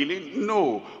my healing.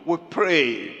 No, we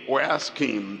pray, we ask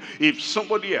him. If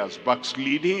somebody has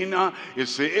backsliding, he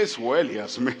says, well, he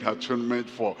has made atonement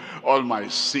for all my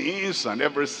sins and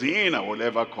every sin I will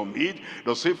ever commit.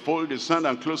 Does he fold his hand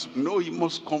and close? No, he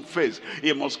must confess.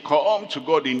 He must come to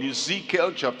God. In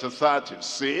Ezekiel chapter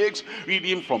 36,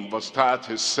 reading from verse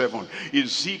 37.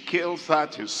 Ezekiel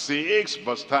 36,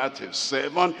 verse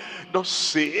 37, thus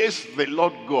says the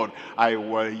Lord God, I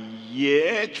will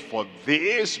yet for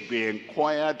this be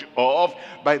inquired of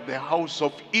by the house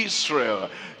of Israel,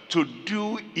 to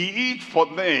do it for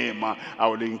them. I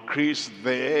will increase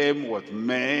them with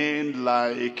men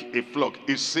like a flock.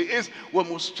 It says we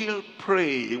must still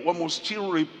pray, we must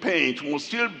still repent, we must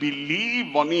still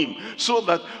believe on him, so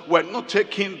that we're not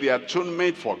taking the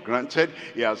atonement for granted.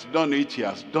 He has done it, he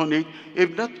has done it.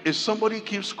 If somebody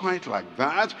keeps quiet like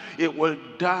that, it will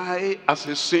die as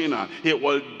a sinner. It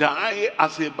will die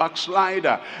as a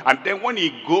backslider. And then when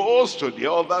he goes to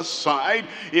the other side,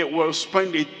 it will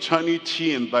spend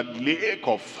eternity in the lake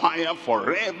of fire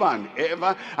forever and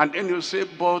ever. And then you say,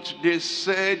 but they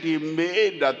said he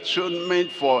made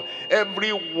atonement for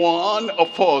every one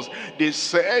of us. They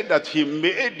said that he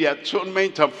made the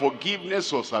atonement and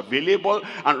forgiveness was available,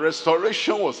 and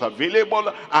restoration was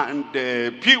available, and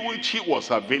purity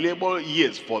was available.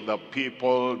 Yes, for the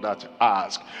people that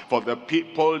ask, for the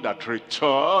people that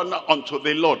return unto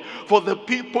the Lord, for the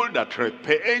people that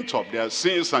repent of their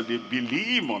sins and they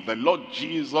believe on the Lord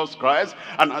Jesus Christ,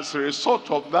 and as a result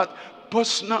of that,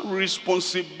 personal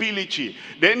responsibility,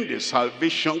 then the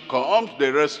salvation comes,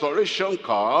 the restoration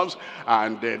comes,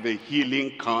 and the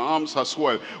healing comes as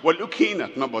well. We're looking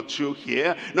at number 2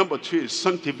 here. Number 2 is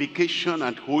sanctification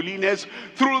and holiness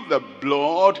through the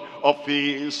blood of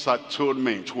his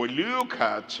atonement. We look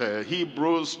at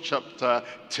Hebrews chapter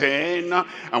 10,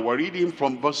 and we're reading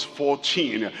from verse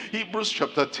 14. Hebrews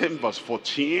chapter 10 verse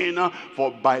 14,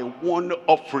 for by one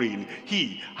offering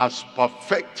he has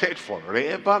perfected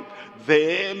forever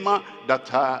them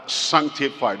that are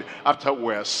sanctified. After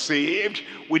we're saved,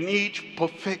 we need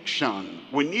perfection,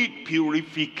 we need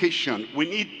purification, we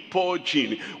need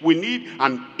purging, we need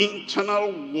an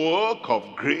internal work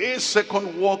of grace,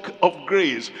 second work of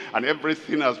grace, and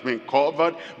everything has been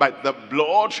covered by the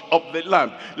blood of the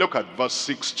Lamb. Look at verse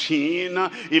 16.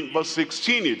 In verse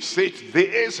 16 it says,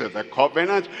 this is the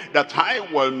covenant that I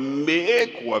will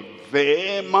make with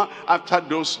them after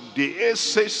those days,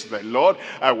 says the Lord.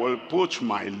 I will put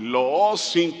my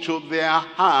laws into their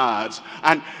hearts,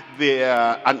 and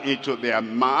into their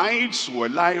minds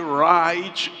will I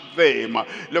write them.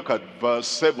 Look at verse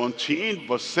 17.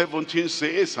 Verse 17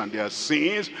 says, and their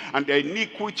sins and their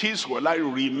iniquities will I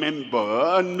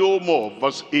remember no more.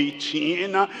 Verse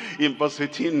 18. In verse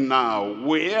 18, now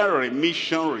where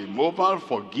remission, removal,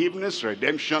 forgiveness,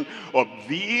 redemption of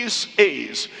these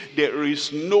is, there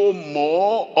is no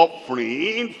more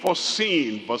offering for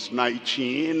sin. Verse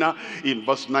 19. In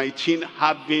verse 19,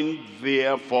 having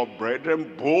therefore,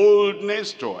 brethren,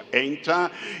 boldness to enter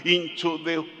into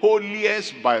the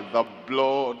holiest by the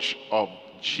blood of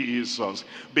Jesus.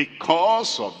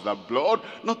 Because of the blood,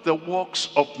 not the works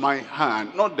of my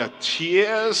hand, not the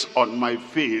tears on my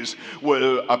face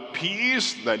will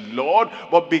appease the Lord,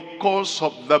 but because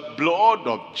of the blood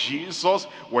of Jesus,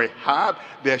 we have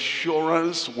the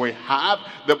assurance, we have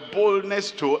the boldness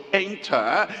to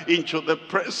enter into the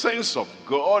presence of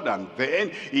God. And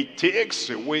then it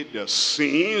takes away the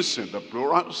sins in the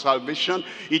plural salvation.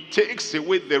 It takes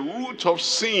away the root of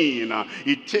sin.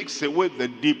 It takes away the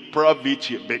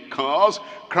depravity, because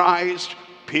Christ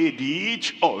paid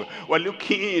it all. We're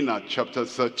looking at chapter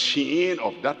 13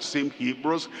 of that same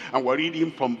Hebrews, and we're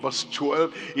reading from verse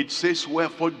 12. It says,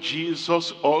 wherefore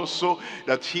Jesus also,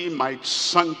 that he might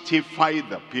sanctify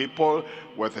the people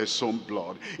with his own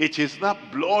blood. It is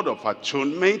that blood of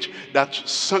atonement that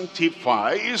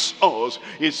sanctifies us.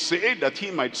 It said that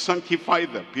he might sanctify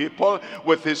the people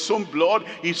with his own blood.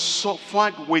 He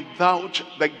suffered without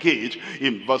the gate.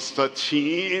 In verse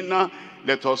 13,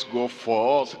 let us go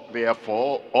forth,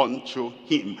 therefore, unto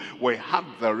him. We have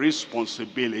the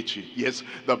responsibility. Yes,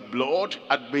 the blood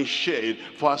had been shed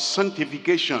for our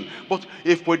sanctification. But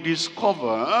if we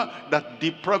discover that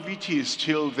depravity is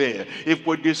still there, if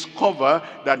we discover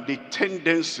that the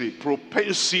tendency,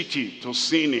 propensity to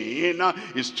sinning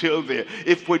is still there,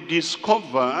 if we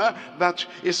discover that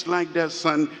it's like there's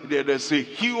a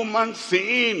human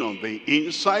thing on the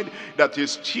inside that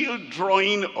is still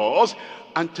drawing us,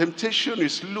 and temptation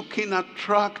is looking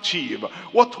attractive,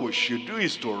 what we should do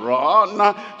is to run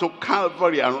to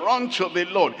Calvary and run to the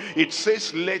Lord. It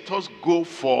says, let us go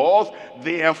forth,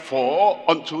 therefore,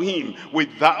 unto him,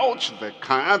 without the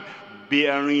camp,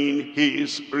 bearing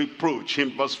his reproach.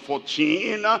 In verse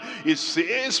 14, it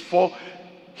says, for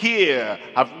here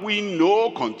have we no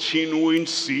continuing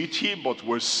city, but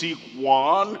we seek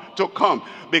one to come.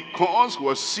 Because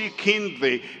we're seeking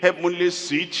the heavenly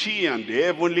city and the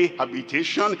heavenly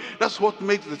habitation. That's what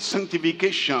makes the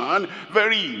sanctification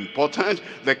very important.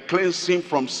 The cleansing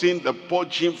from sin, the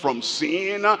purging from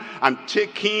sin, and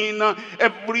taking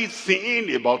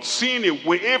everything about sin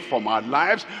away from our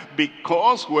lives,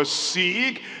 because we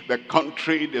seek the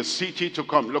country, the city to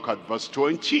come. Look at verse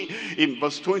 20. In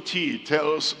verse 20 it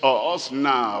tells us,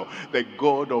 now the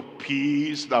God of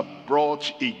peace that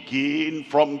brought again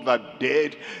from the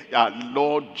dead our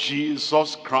Lord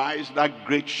Jesus Christ, that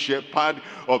great shepherd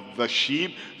of the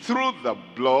sheep, through the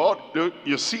blood,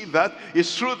 you see that?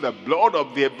 It's through the blood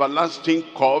of the everlasting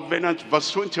covenant. Verse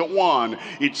 21,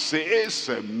 it says,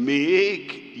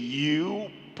 make you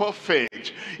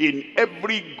perfect in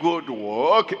every good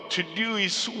work, to do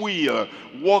his will,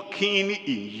 working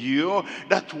in you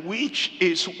that which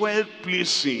is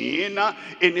well-pleasing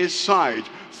in his sight,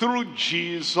 through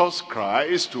Jesus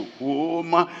Christ, to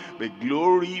whom be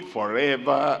glory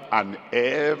forever and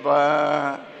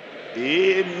ever.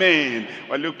 Amen.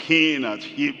 We're looking at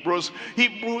Hebrews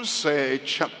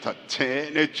chapter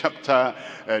 10, chapter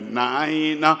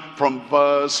 9, from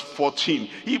verse 14.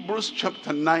 Hebrews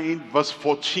chapter 9, verse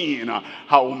 14.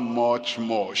 How much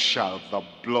more shall the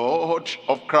blood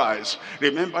of Christ,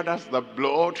 remember that's the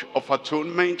blood of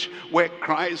atonement, where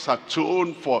Christ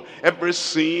atoned for every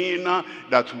sin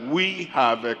that we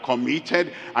have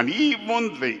committed, and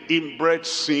even the inbred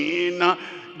sin.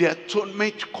 The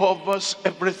atonement covers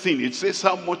everything. It says,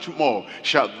 how much more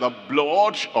shall the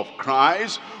blood of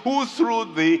Christ, who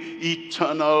through the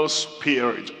eternal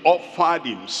Spirit offered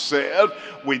himself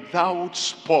without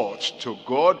spot to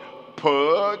God,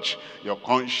 purge your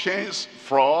conscience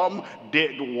from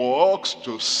dead works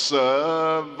to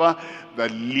serve the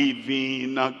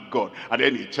living God. And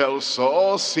then he tells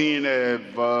us in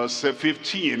verse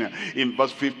 15,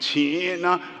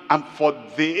 and for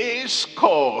this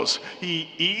cause he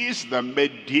is the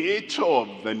mediator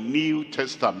of the New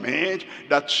Testament,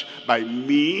 that by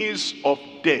means of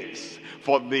death,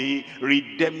 for the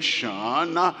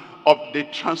redemption of the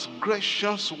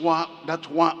transgressions that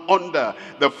were under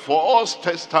the first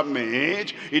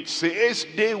testament, it says,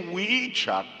 they which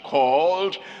are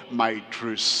called might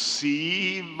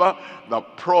receive the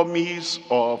promise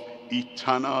of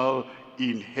eternal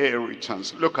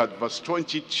inheritance. Look at verse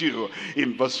 22.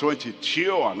 In verse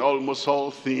 22, and almost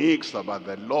all things about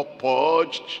the law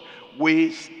purged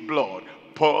with blood.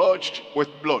 Purged with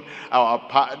blood. Our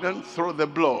pardon through the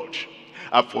blood,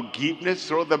 our forgiveness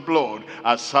through the blood,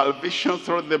 our salvation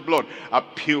through the blood, our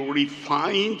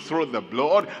purifying through the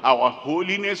blood, our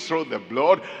holiness through the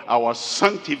blood, our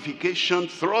sanctification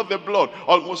through the blood.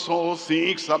 Almost all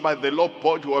things are by the law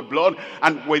purged with blood,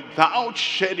 and without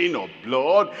shedding of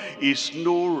blood is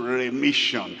no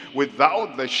remission.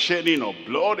 Without the shedding of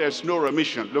blood, there's no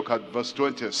remission. Look at verse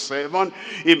 27.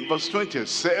 In verse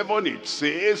 27 it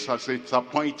says, as it's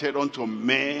appointed unto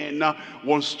men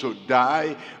once to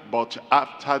die, but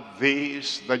after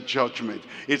this, the judgment.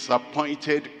 It's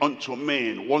appointed unto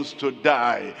men once to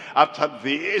die. After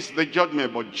this, the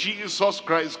judgment. But Jesus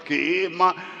Christ came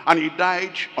and he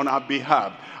died on our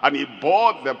behalf. And he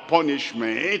bore the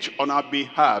punishment on our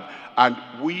behalf. And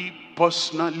we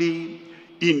personally,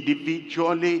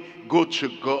 individually, go to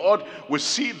God. We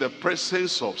see the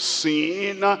presence of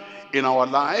sin in our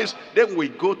lives, then we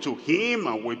go to him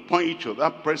and we point to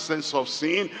that presence of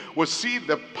sin. We see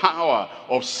the power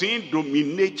of sin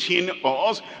dominating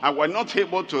us, and we're not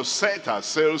able to set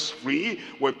ourselves free.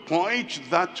 We point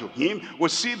that to him. We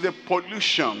see the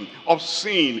pollution of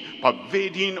sin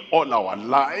pervading all our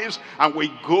lives, and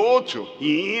we go to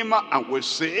him and we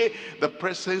say, the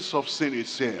presence of sin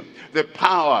is here. The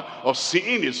power of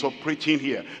sin is operating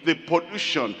here. The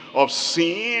pollution of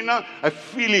sin, I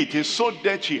feel it is so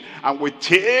dirty. and we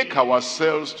take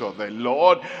ourselves to the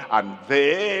Lord, and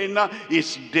then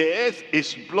his death,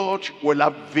 his blood will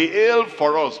avail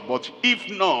for us. But if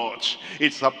not,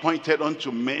 it's appointed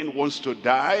unto men once to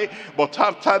die, but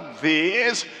after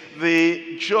this,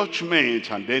 the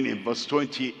judgment. And then in verse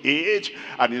 28,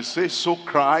 and it says, so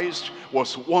Christ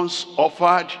was once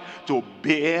offered to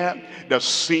bear the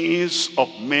sins of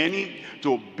many,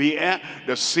 to bear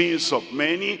the sins of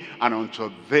many, and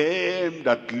unto them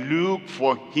that look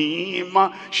for him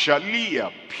shall he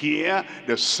appear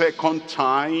the second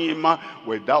time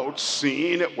without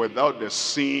sin, without the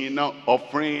sin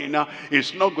offering.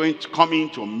 He's not going to come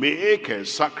in to make a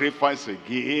sacrifice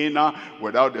again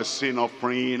without the sin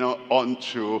offering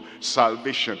unto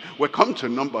salvation. We come to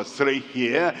number 3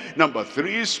 here. Number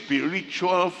 3,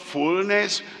 spiritual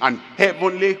fullness and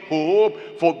heavenly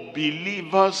hope for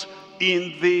believers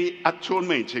in the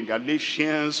atonement. In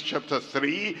Galatians chapter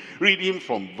 3, reading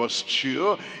from verse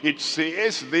 2, it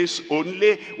says, this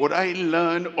only would I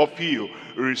learn of you,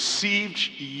 received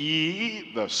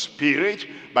ye the Spirit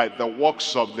by the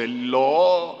works of the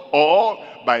law, or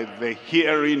by the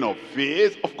hearing of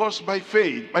faith? Of course, by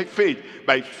faith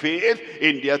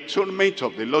in the atonement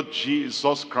of the Lord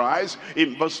Jesus Christ.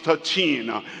 In verse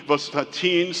 13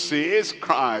 says,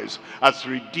 Christ has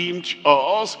redeemed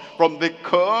us from the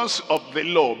curse of the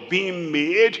law, being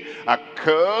made a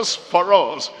curse for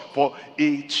us, for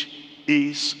it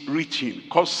is written,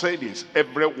 cursed is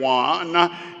everyone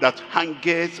that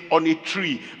hangeth on a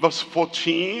tree. Verse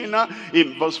 14,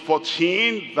 in verse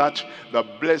 14, that the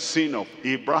blessing of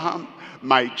Abraham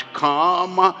might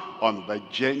come on the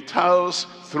Gentiles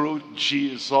through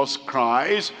Jesus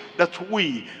Christ, that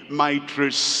we might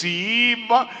receive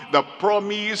the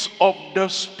promise of the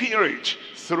Spirit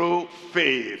through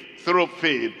faith. Through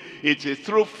faith. It is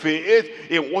through faith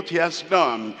in what he has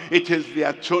done. It is the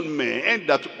atonement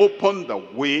that opened the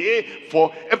way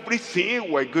for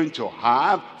everything we're going to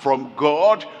have from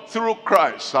God through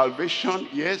Christ. Salvation,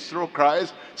 yes, through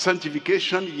Christ.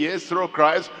 Sanctification, yes, through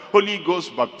Christ. Holy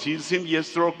Ghost baptism, yes,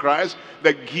 through Christ.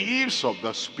 The gifts of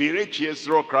the Spirit, yes,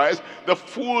 through Christ. The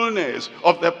fullness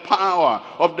of the power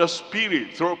of the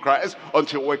Spirit through Christ,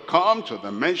 until we come to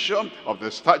the measure of the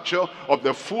stature of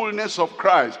the fullness of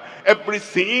Christ.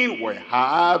 Everything we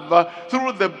have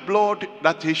through the blood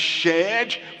that is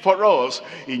shed for us.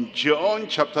 In John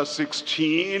chapter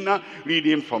 16,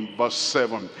 reading from verse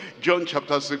 7. John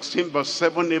chapter 16 verse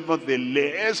 7,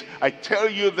 nevertheless, I tell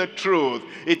you the truth,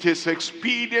 it is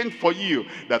expedient for you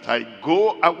that I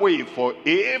go away, for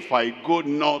if I go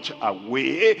not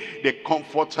away, the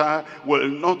Comforter will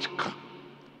not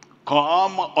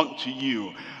come unto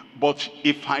you. But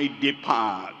if I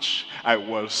depart, I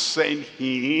will send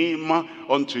him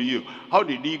unto you. How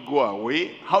did he go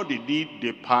away? How did he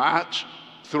depart?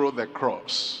 Through the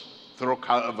cross, through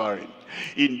Calvary.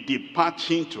 In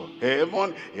departing to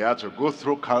heaven, he had to go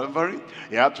through Calvary.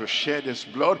 He had to shed his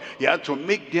blood. He had to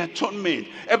make the atonement.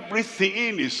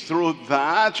 Everything is through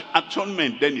that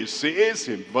atonement. Then he says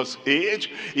in verse 8,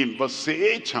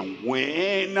 and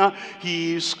when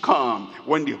he is come,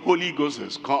 when the Holy Ghost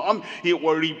is come, he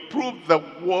will reprove the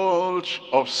world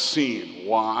of sin.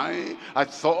 Why? I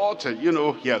thought,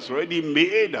 he has already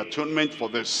made atonement for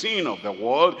the sin of the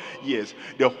world. Yes,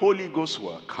 the Holy Ghost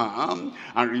will come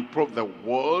and reprove the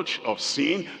world of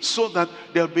sin, so that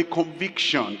there'll be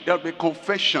conviction, there'll be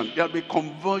confession, there'll be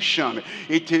conversion.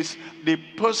 It is the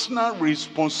personal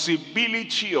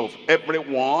responsibility of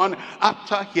everyone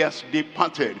after he has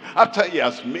departed, after he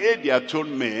has made the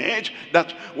atonement,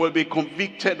 that will be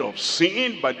convicted of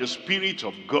sin by the Spirit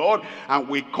of God, and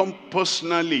we come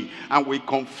personally and we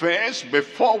confess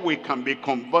before we can be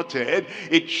converted.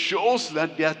 It shows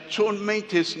that the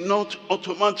atonement is not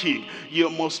automatic.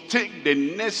 You must take the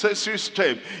necessary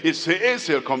step. It says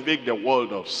he'll convict the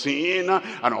world of sin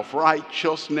and of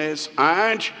righteousness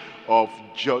and of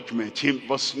judgment. In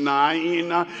verse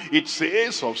 9, it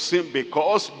says of sin,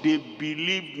 because they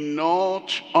believe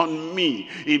not on me.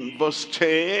 In verse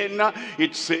 10,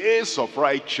 it says of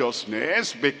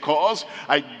righteousness, because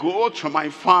I go to my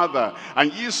Father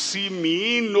and ye see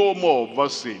me no more.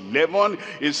 Verse 11,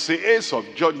 it says of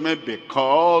judgment,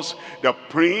 because the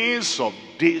prince of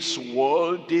this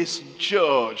world is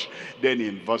judged. Then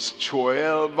in verse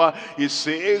 12, he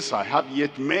says, I have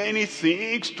yet many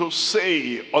things to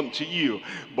say unto you,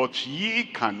 but ye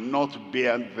cannot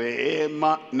bear them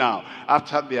now.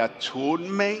 After the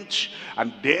atonement,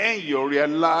 and then you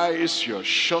realize your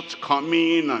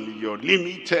shortcoming and your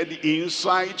limited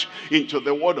insight into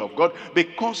the word of God.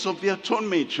 Because of the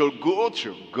atonement, you'll go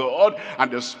to God and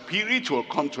the Spirit will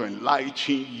come to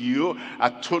enlighten you.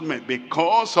 Atonement,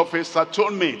 because of his atonement,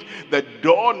 atonement. The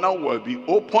door now will be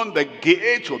open, the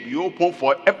gate will be open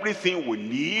for everything we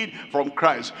need from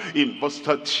Christ. In verse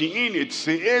 13 it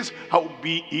says,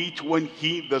 howbeit when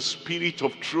he, the Spirit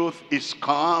of truth, is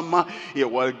come, he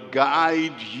will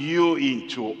guide you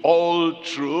into all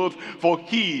truth, for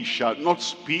he shall not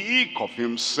speak of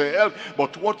himself,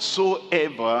 but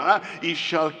whatsoever he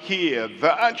shall hear,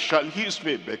 that shall he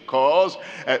speak, because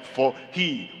for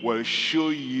he will show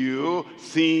you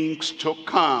things to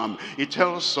come. It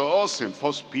tells us in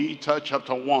 1 Peter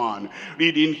chapter 1,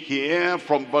 reading here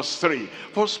from verse 3.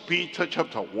 1 Peter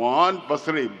chapter 1 verse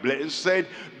 3, blessed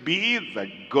be the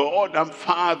God and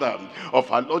Father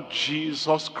of our Lord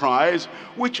Jesus Christ,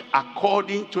 which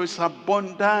according to his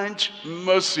abundant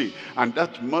mercy, and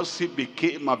that mercy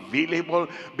became available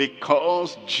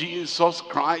because Jesus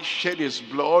Christ shed his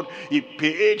blood. He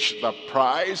paid the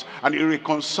price and he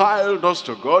reconciled us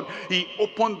to God. He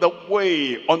opened the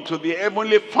way unto the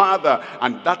heavenly Father,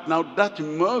 and that now that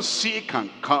mercy can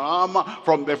come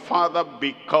from the Father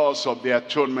because of the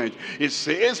atonement. It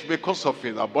says because of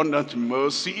his abundant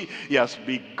mercy, he has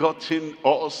begotten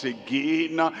us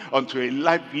again unto a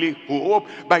lively hope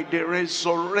by the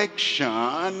resurrection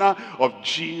of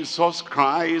Jesus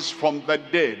Christ from the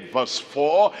dead. Verse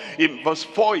 4, in verse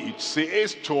 4 it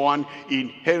says, to an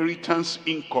inheritance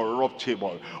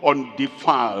incorruptible,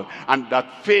 undefiled, and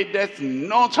that fadeth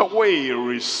not away,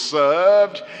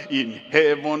 reserved in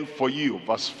heaven for you.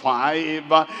 Verse 5,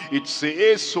 it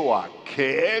says, so are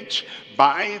kept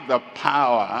by the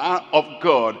power of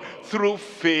God through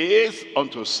faith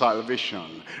unto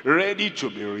salvation, ready to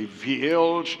be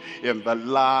revealed in the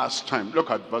last time.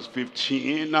 Look at verse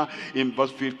 15. In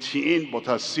verse 15, but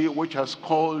as he which has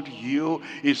called you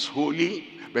is holy,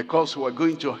 because we're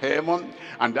going to heaven,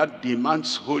 and that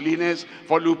demands holiness.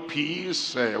 Follow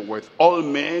peace with all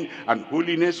men, and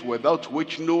holiness, without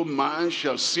which no man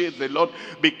shall see the Lord.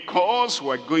 Because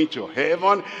we're going to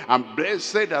heaven, and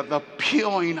blessed are the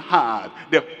pure in heart,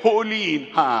 the holy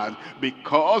in heart,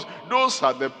 because those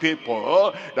are the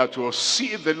people that will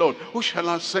see the Lord. Who shall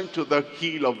ascend to the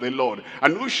hill of the Lord,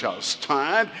 and who shall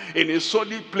stand in his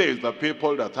holy place? The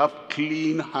people that have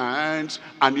clean hands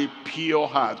and a pure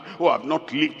heart, who have not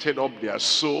lifted up their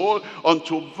soul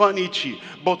unto vanity,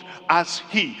 but as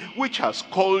he which has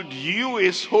called you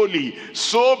is holy,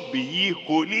 so be ye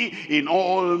holy in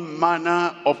all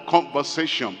manner of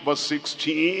conversation. Verse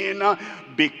 16,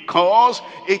 because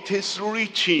it is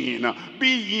written, be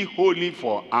ye holy,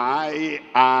 for I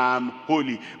am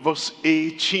holy. Verse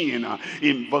 18,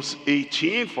 in verse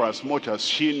 18, for as much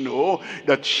as ye know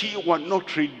that ye were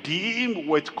not redeemed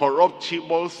with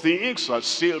corruptible things as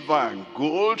silver and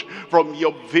gold from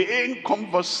your vain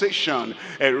conversation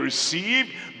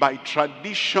received by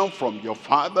tradition from your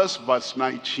fathers. Verse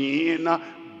 19,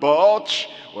 but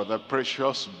with the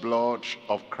precious blood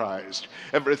of Christ.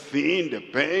 Everything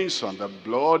depends on the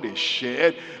blood is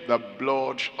shed, the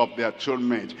blood of the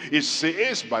atonement. It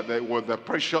says with the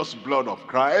precious blood of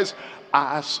Christ,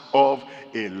 as of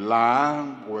a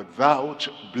lamb without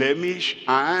blemish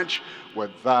and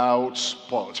without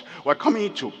spot. We're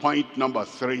coming to point number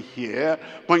 3 here.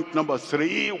 Point number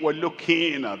 3, we're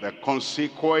looking at the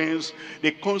consequence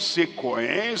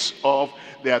of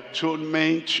the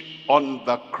atonement on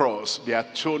the cross. The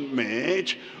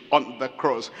atonement on the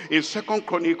cross. In 2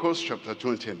 Chronicles chapter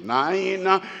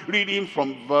 29, reading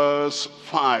from verse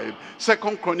 5. 2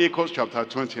 Chronicles chapter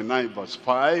 29 verse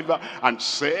 5, and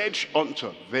said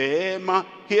unto them,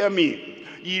 hear me,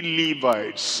 ye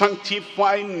Levites,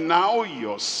 sanctify now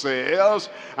yourselves,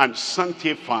 and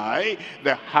sanctify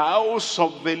the house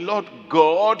of the Lord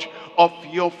God of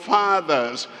your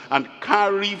fathers, and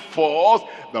carry forth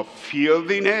the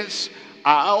filthiness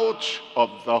out of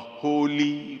the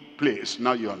holy place.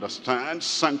 Now you understand,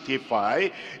 sanctify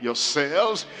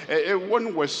yourselves.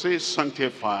 When we say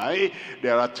sanctify,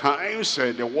 there are times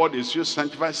the word is used,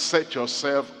 sanctify, set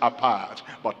yourself apart.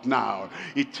 But now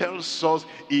it tells us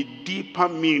a deeper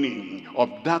meaning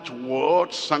of that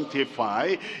word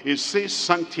sanctify. It says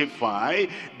sanctify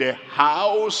the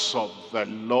house of the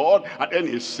Lord, and then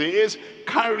it says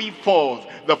carry forth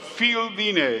the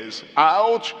filthiness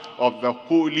out of the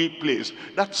holy place.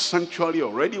 That sanctuary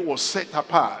already was set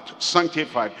apart,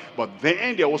 sanctified, but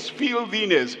then there was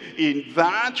filthiness in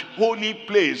that holy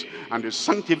place, and the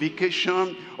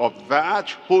sanctification of that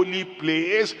holy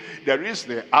place, there is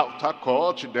the outer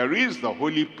court, there is the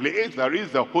holy place, there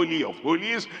is the holy of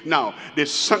holies. Now the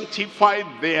sanctified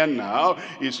there now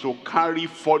is to carry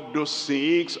forth those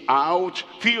things out,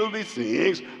 filthy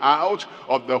things out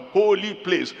of the holy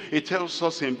place. It tells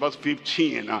us in verse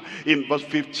 15,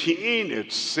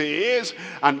 it says,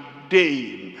 and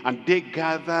they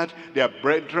gathered their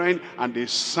brethren, and they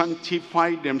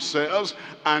sanctified themselves,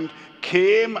 and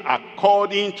came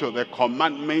according to the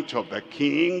commandment of the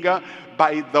king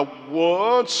by the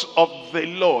words of the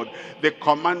Lord. The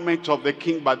commandment of the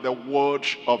king by the word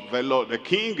of the Lord. The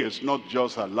king is not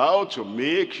just allowed to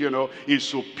make,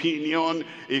 his opinion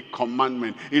a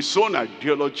commandment, his own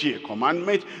ideology a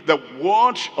commandment. The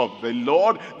word of the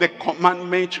Lord, the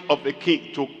commandment of the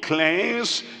king, to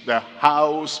cleanse the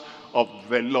house of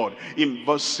the Lord. In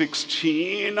verse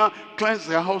 16, cleanse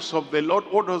the house of the Lord.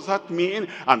 What does that mean?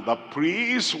 And the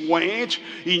priest went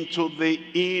into the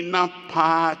inner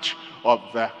part of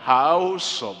the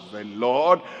house of the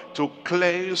Lord to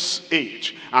cleanse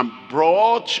it, and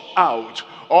brought out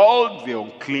all the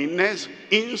uncleanness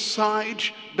inside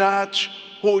that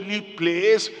holy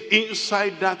place,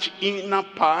 inside that inner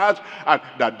part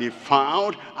that they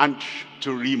found, and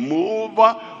to remove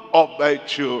in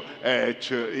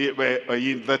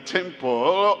the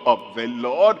temple of the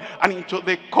Lord, and into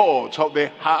the court of the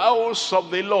house of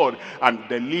the Lord. And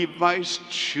the Levites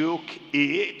took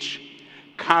it,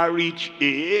 carried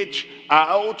it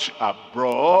out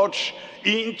abroad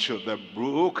into the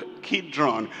brook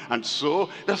Kidron. And so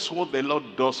that's what the Lord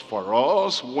does for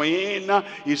us when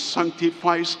he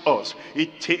sanctifies us. He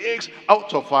takes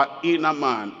out of our inner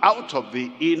man, out of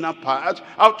the inner part,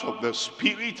 out of the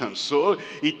spirit and soul,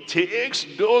 he takes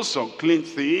those unclean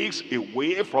things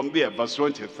away from there. Verse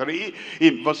 23,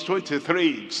 in verse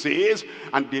 23 it says,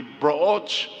 and they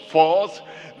brought forth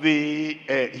the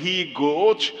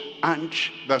he-goat and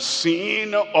the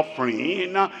sin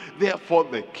offering. Therefore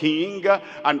the king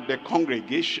and the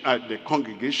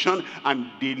congregation and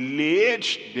they laid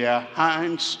their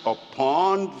hands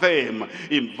upon them.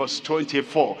 In verse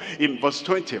 24,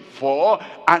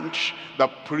 and the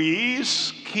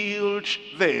priests killed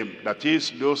them, that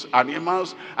is those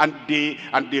animals, and they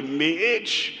made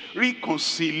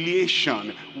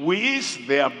reconciliation with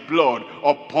their blood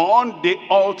upon the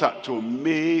altar to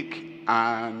make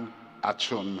an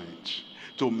atonement.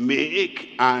 The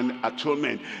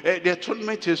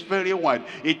atonement is very wide.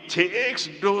 It takes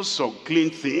those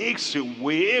unclean things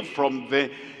away from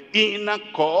the inner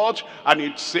court, and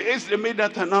it says they made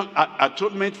that an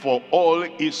atonement for all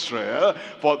Israel.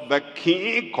 For the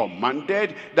king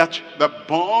commanded that the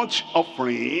burnt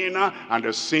offering and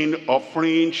the sin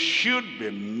offering should be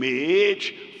made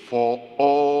for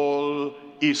all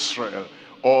Israel.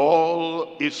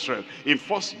 All Israel. In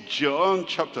 1 John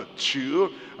chapter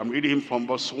 2, I'm reading from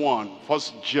verse 1. 1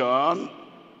 John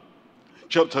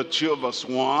chapter 2 verse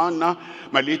 1.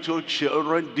 My little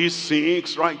children, these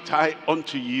things write I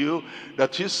unto you,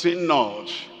 that ye sin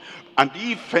not. And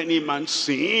if any man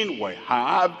sin, we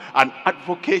have an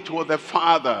advocate with the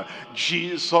Father,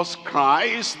 Jesus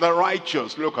Christ the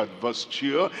righteous. Look at verse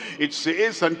 2. It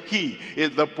says, and he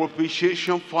is the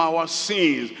propitiation for our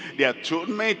sins, the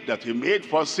atonement that he made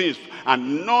for sins,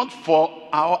 and not for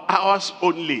ours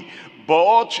only,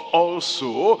 but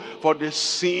also for the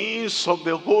sins of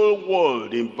the whole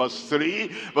world. In verse 3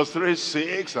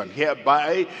 says, and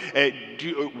hereby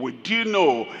we do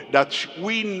know that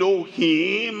we know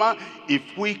him if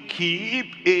we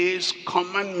keep his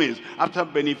commandments. After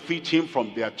benefiting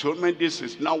from the atonement, this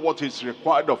is now what is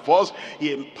required of us.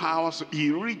 He empowers, he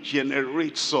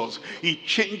regenerates us, he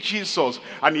changes us,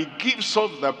 and he gives us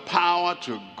the power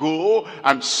to go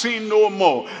and sin no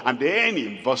more. And then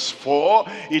in verse 4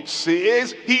 it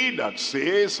says, he that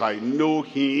says I know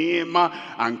him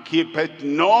and keepeth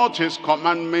not his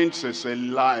commandments is a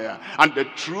liar, and the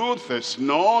truth is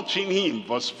not in him.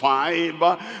 Verse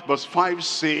 5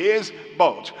 says,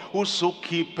 but whoso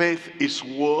keepeth his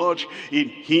word, in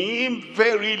him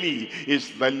verily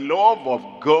is the love of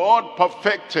God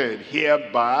perfected.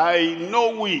 Hereby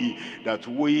know we that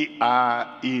we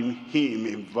are in him.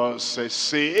 In verse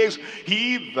 6,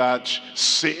 he that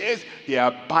saith he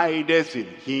abideth in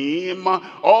him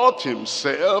ought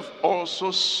himself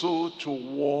also so to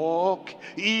walk,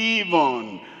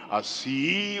 even as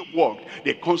he walked.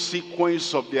 The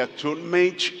consequence of the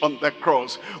atonement on the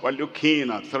cross. We're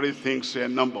looking at three things here.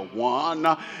 Number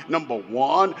one,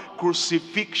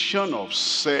 crucifixion of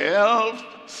self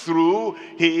through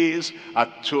his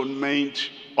atonement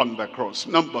on the cross.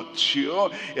 Number 2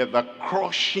 is the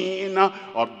crushing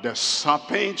of the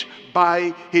serpent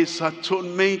by his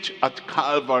atonement at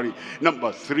Calvary.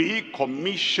 Number 3,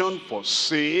 commission for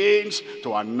saints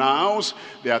to announce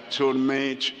the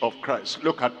atonement of Christ.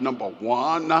 Look at number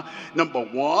 1. Number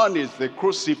 1 is the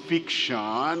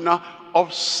crucifixion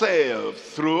of self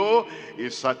through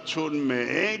his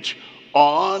atonement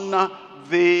on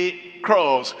the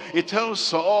cross. It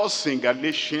tells us in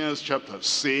Galatians chapter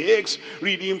 6,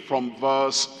 reading from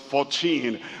verse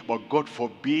 14, but God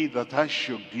forbid that I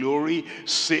should glory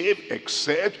save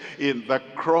except in the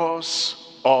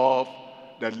cross of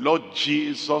the Lord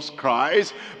Jesus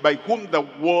Christ, by whom the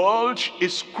world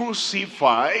is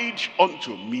crucified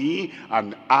unto me,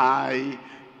 and I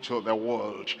to the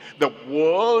world. The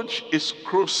world is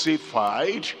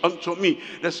crucified unto me.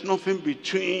 There's nothing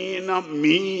between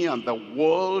me and the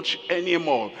world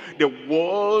anymore. The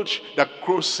world that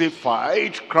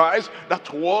crucified Christ,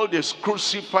 that world is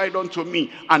crucified unto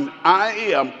me, and I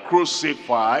am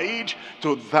crucified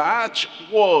to that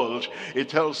world. It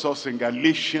tells us in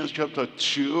Galatians chapter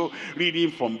 2,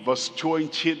 reading from verse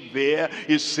 20 there,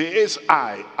 it says,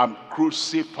 I am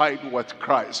crucified with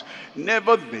Christ.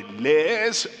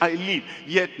 Nevertheless, I live,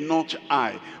 yet not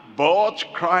I, but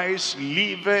Christ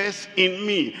liveth in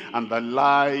me, and the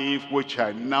life which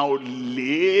I now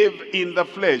live in the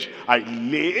flesh, I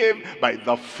live by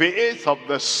the faith of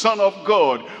the Son of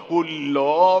God, who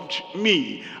loved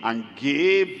me and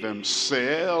gave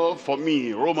himself for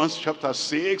me. Romans chapter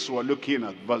 6, we're looking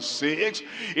at verse 6.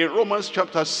 In Romans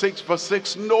chapter 6, verse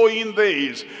 6, knowing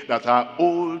this, that our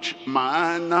old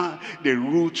man, the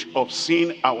root of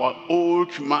sin, our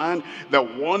old man, the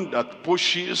one that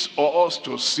pushes us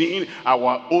to sin,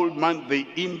 our old man, the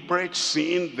inbred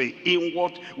sin, the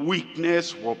inward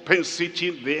weakness,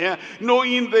 propensity there,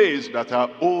 knowing this, that our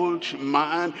old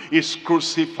man is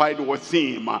crucified with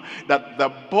him, that the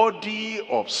body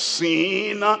of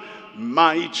sin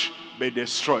might be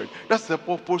destroyed. That's the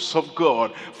purpose of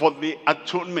God, for the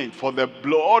atonement, for the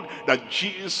blood that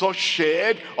Jesus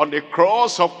shed on the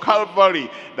cross of Calvary,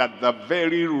 that the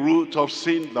very root of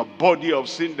sin, the body of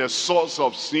sin, the source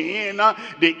of sin,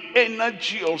 the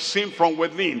energy of sin from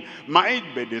within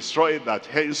might be destroyed, that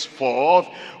henceforth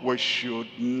we should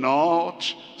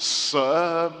not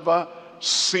serve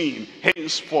sin.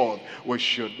 Henceforth we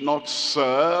should not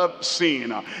serve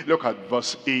sin. Look at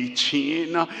verse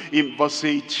 18. In verse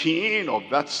 18 of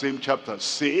that same chapter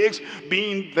 6,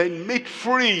 being then made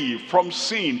free from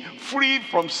sin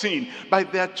by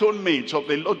the atonement of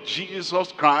the Lord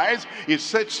Jesus Christ, it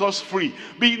sets us free.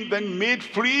 Being then made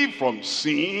free from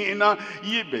sin,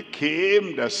 ye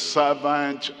became the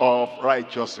servant of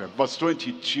righteousness. Verse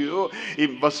 22,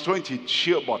 in verse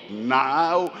 22, but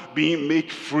now being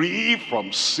made free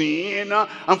from sin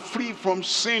and free from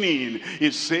sinning,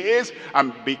 it says,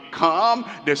 and become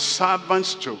the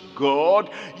servants to God,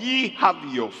 ye have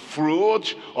your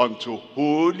fruit unto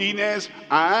holiness,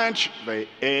 and the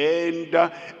end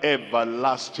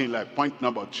everlasting life. Point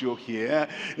number 2 here.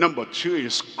 Number 2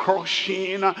 is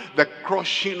crushing, the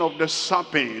crushing of the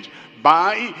serpent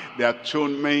by the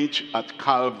atonement at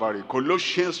Calvary.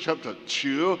 Colossians chapter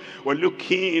 2, we're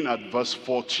looking at verse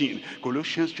 14.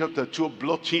 Colossians chapter 2,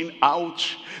 blotting out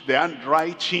the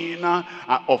handwriting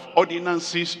of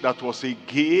ordinances that was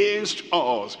against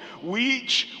us,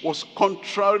 which was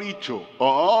contrary to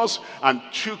us, and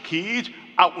took it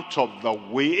out of the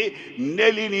way,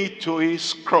 nailing it to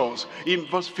his cross. In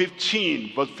verse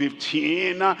 15,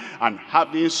 and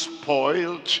having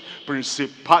spoiled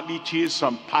principalities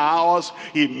and powers,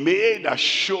 he made a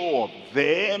show of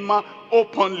them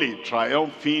openly,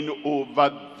 triumphing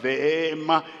over them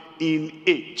in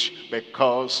it,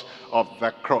 because of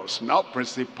the cross. Now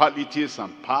principalities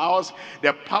and powers,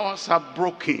 their powers are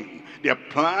broken, their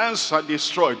plans are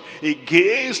destroyed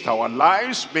against our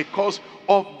lives because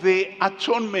of the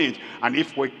atonement. And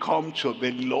if we come to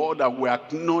the Lord and we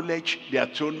acknowledge the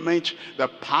atonement, the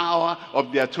power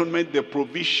of the atonement, the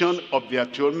provision of the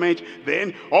atonement,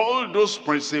 then all those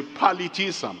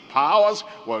principalities and powers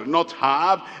will not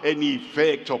have any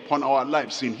effect upon our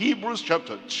lives. In Hebrews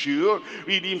chapter 2,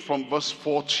 reading from verse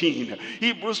 14,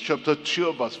 Hebrews chapter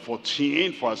 2 verse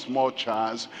 14, for as much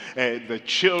as the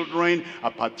children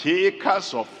are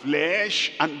partakers of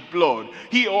flesh and blood,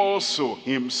 he also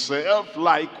himself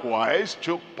likewise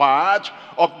took part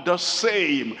of the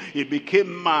same. He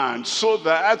became man so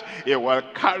that he will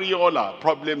carry all our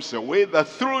problems away, that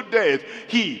through death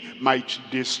he might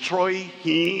destroy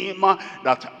him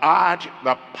that had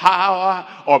the power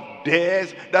of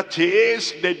death, that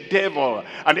is the devil.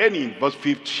 And then in verse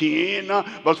 15,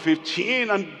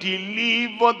 and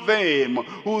deliver them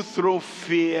who through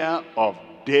fear of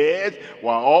death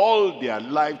were all their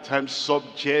lifetime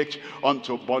subject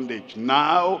unto bondage.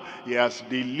 Now he has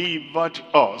delivered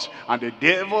us, and the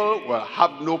devil will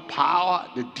have no power,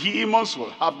 the demons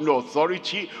will have no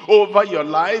authority over your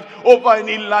life, over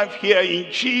any life here,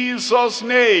 in Jesus'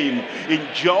 name. In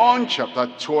John chapter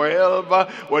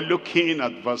 12, we're looking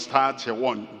at verse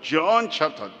 31. John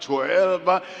chapter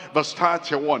 12, verse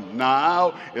 31.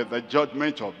 Now is the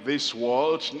judgment of this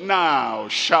world. Now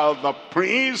shall the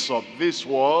prince of this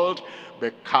world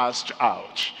be cast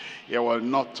out. He will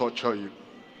not torture you.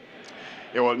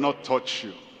 He will not touch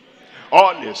you.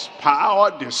 All his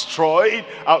power destroyed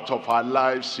out of our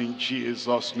lives in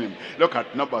Jesus' name. Look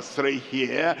at number 3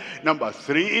 here. Number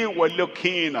 3, we're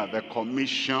looking at the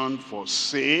commission for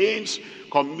saints.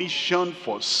 Commission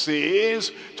for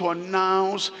saints to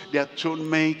announce the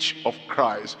atonement of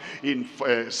Christ. In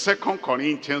 2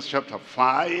 Corinthians chapter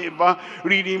 5,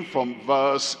 reading from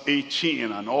verse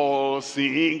 18. And all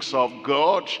things of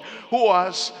God, who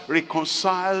has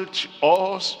reconciled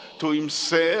us to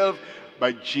himself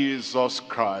by Jesus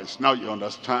Christ. Now you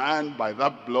understand, by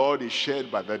that blood he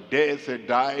shed, by the death he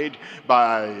died,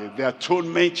 by the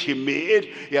atonement he made,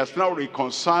 he has now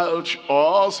reconciled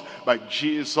us by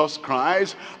Jesus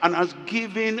Christ and has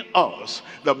given us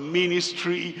the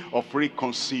ministry of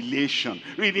reconciliation.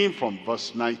 Reading from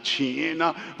verse 19.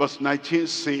 Verse 19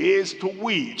 says, to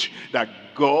which that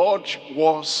God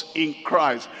was in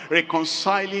Christ,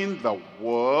 reconciling the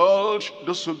world,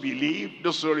 those who believe,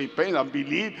 those who repent and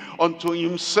believe, unto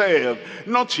himself,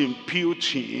 not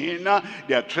imputing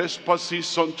their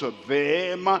trespasses unto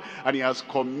them, and he has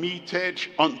committed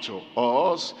unto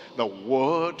us the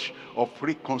word of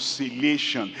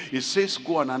reconciliation. It says,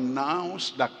 go and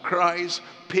announce that Christ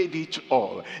paid it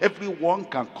all. Everyone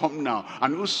can come now,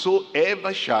 and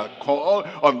whosoever shall call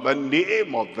on the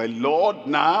name of the Lord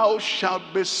now shall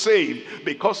be saved,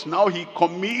 because now he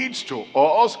commits to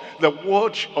us the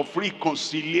word of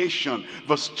reconciliation.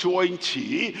 Verse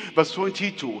 20, verse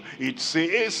 22, it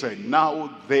says, and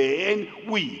now then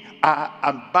we are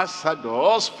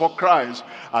ambassadors for Christ,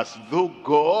 as though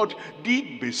God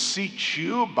did beseech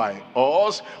you by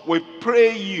us. We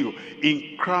pray you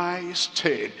in Christ's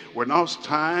stead. We now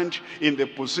stand in the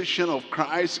position of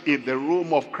Christ, in the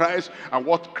room of Christ, and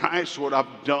what Christ would have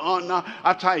done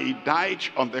after he died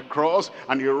on the cross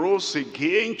and he rose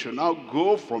again, to now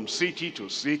go from city to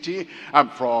city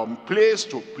and from place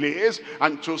to place,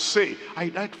 and to say, I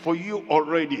died for you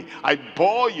already. I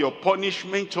bore your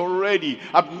punishment already.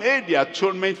 I've made the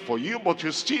atonement for you, but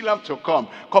you still have to come.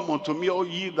 Come unto me, all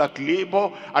ye that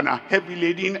labor and are heavy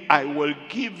laden, I will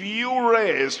give you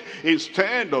rest.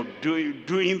 Instead of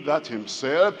doing that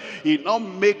himself, he now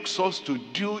makes us to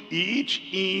do it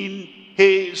in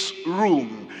his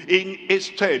room, in his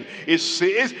stead. It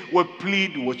says, we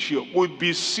plead with you, we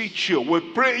beseech you, we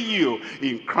pray you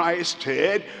in Christ's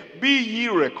stead, be ye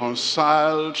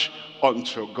reconciled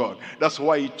unto God. That's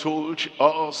why he told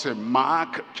us in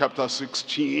Mark chapter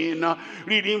 16,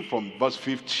 reading from verse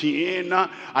 15,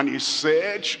 and he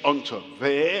said unto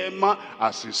them,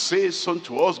 as he says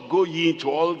unto us, go ye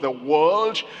into all the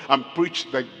world and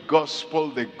preach the gospel,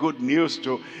 the good news,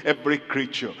 to every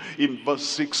creature. In verse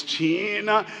 16,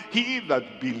 he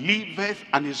that believeth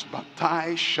and is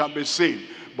baptized shall be saved,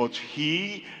 but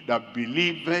he that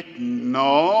believeth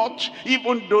not,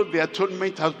 even though the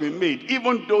atonement has been made,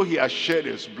 even though he has shed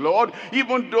his blood,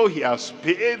 even though he has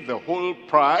paid the whole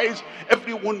price,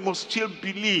 everyone must still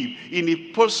believe in a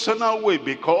personal way,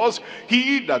 because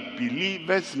he that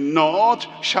believeth not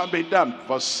shall be damned.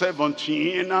 Verse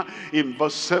 17, in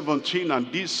verse 17,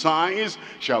 and these signs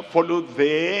shall follow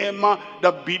them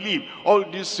that believe. All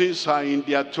these things are in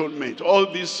the atonement.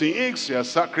 All these things he has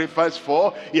sacrificed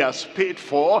for, he has paid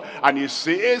for, and he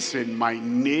says, in my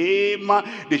name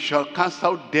they shall cast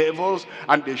out devils,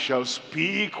 and they shall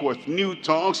speak with new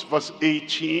tongues. Verse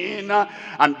 18,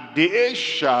 and they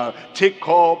shall take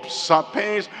up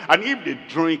serpents, and if they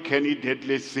drink any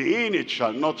deadly thing, it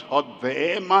shall not hurt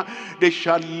them. They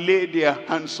shall lay their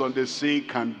hands on the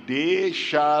sick, and they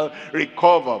shall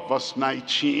recover. Verse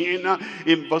 19,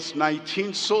 in verse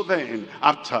 19, so then,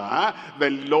 after the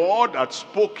Lord had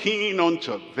spoken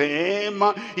unto them,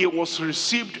 he was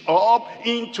received up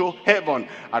into heaven,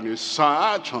 and he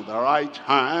sat on the right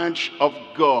hand of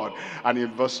God. And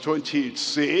in verse 20 it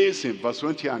says, in verse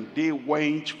 20, and they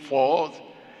went forth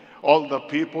All the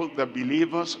people, the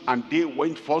believers, and they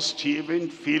went forth, Stephen,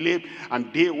 Philip,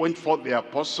 and they went forth, the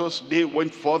apostles, they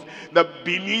went forth, the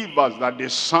believers, that the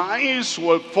signs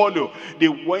will follow. They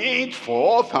went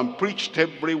forth and preached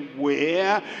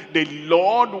everywhere, the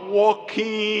Lord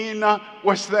walking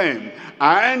with them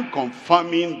and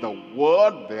confirming the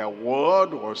word. Their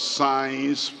word was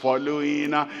signs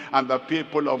following, and the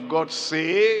people of God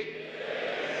say,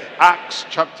 Acts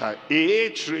chapter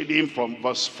 8, reading from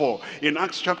verse 4. In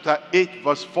Acts chapter 8,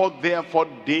 verse 4, therefore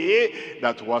they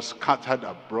that were scattered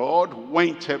abroad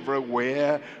went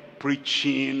everywhere,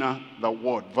 preaching the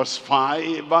word. Verse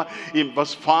 5, in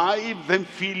verse 5, then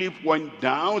Philip went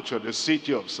down to the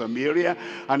city of Samaria,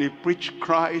 and he preached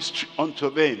Christ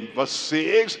unto them. Verse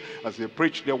 6, as he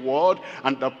preached the word,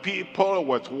 and the people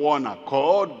with one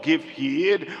accord gave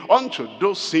heed unto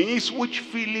those things which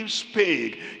Philip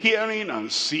spake, hearing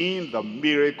and seeing the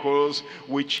miracles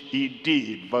which he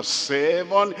did. Verse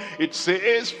 7, it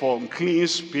says, for unclean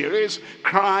spirits,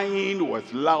 crying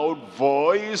with loud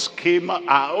voice, came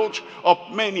out of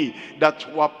many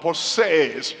that were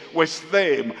possessed with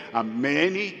them, and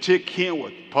many taken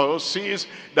with palsies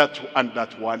and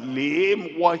that were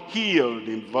lame were healed.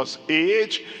 In verse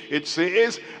 8 it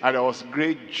says, and there was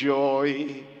great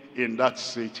joy in that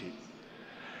city.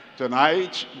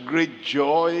 Tonight, great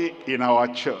joy in our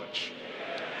church,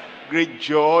 great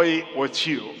joy with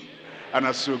you. And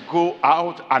as you go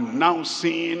out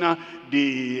announcing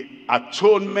the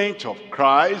atonement of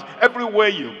Christ, everywhere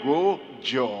you go,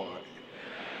 joy,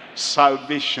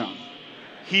 salvation,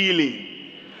 healing,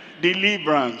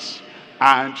 deliverance.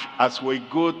 And as we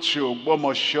go to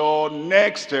OGBOMOSO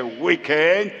next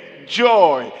weekend,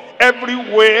 joy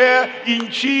everywhere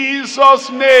in Jesus'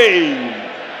 name.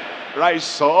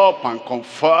 Rise up and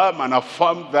confirm and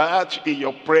affirm that in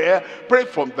your prayer. Pray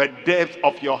from the depth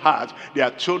of your heart. The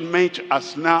atonement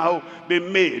has now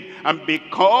been made. And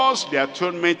because the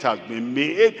atonement has been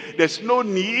made, there's no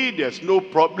need, there's no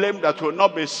problem that will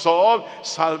not be solved.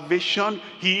 Salvation,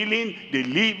 healing,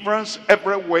 deliverance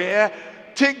everywhere.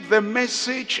 Take the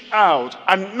message out.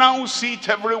 Announce it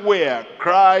everywhere.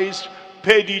 Christ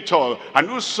paid it all, and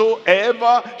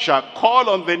whosoever shall call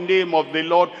on the name of the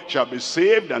Lord shall be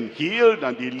saved and healed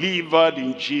and delivered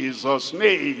in Jesus'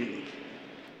 name.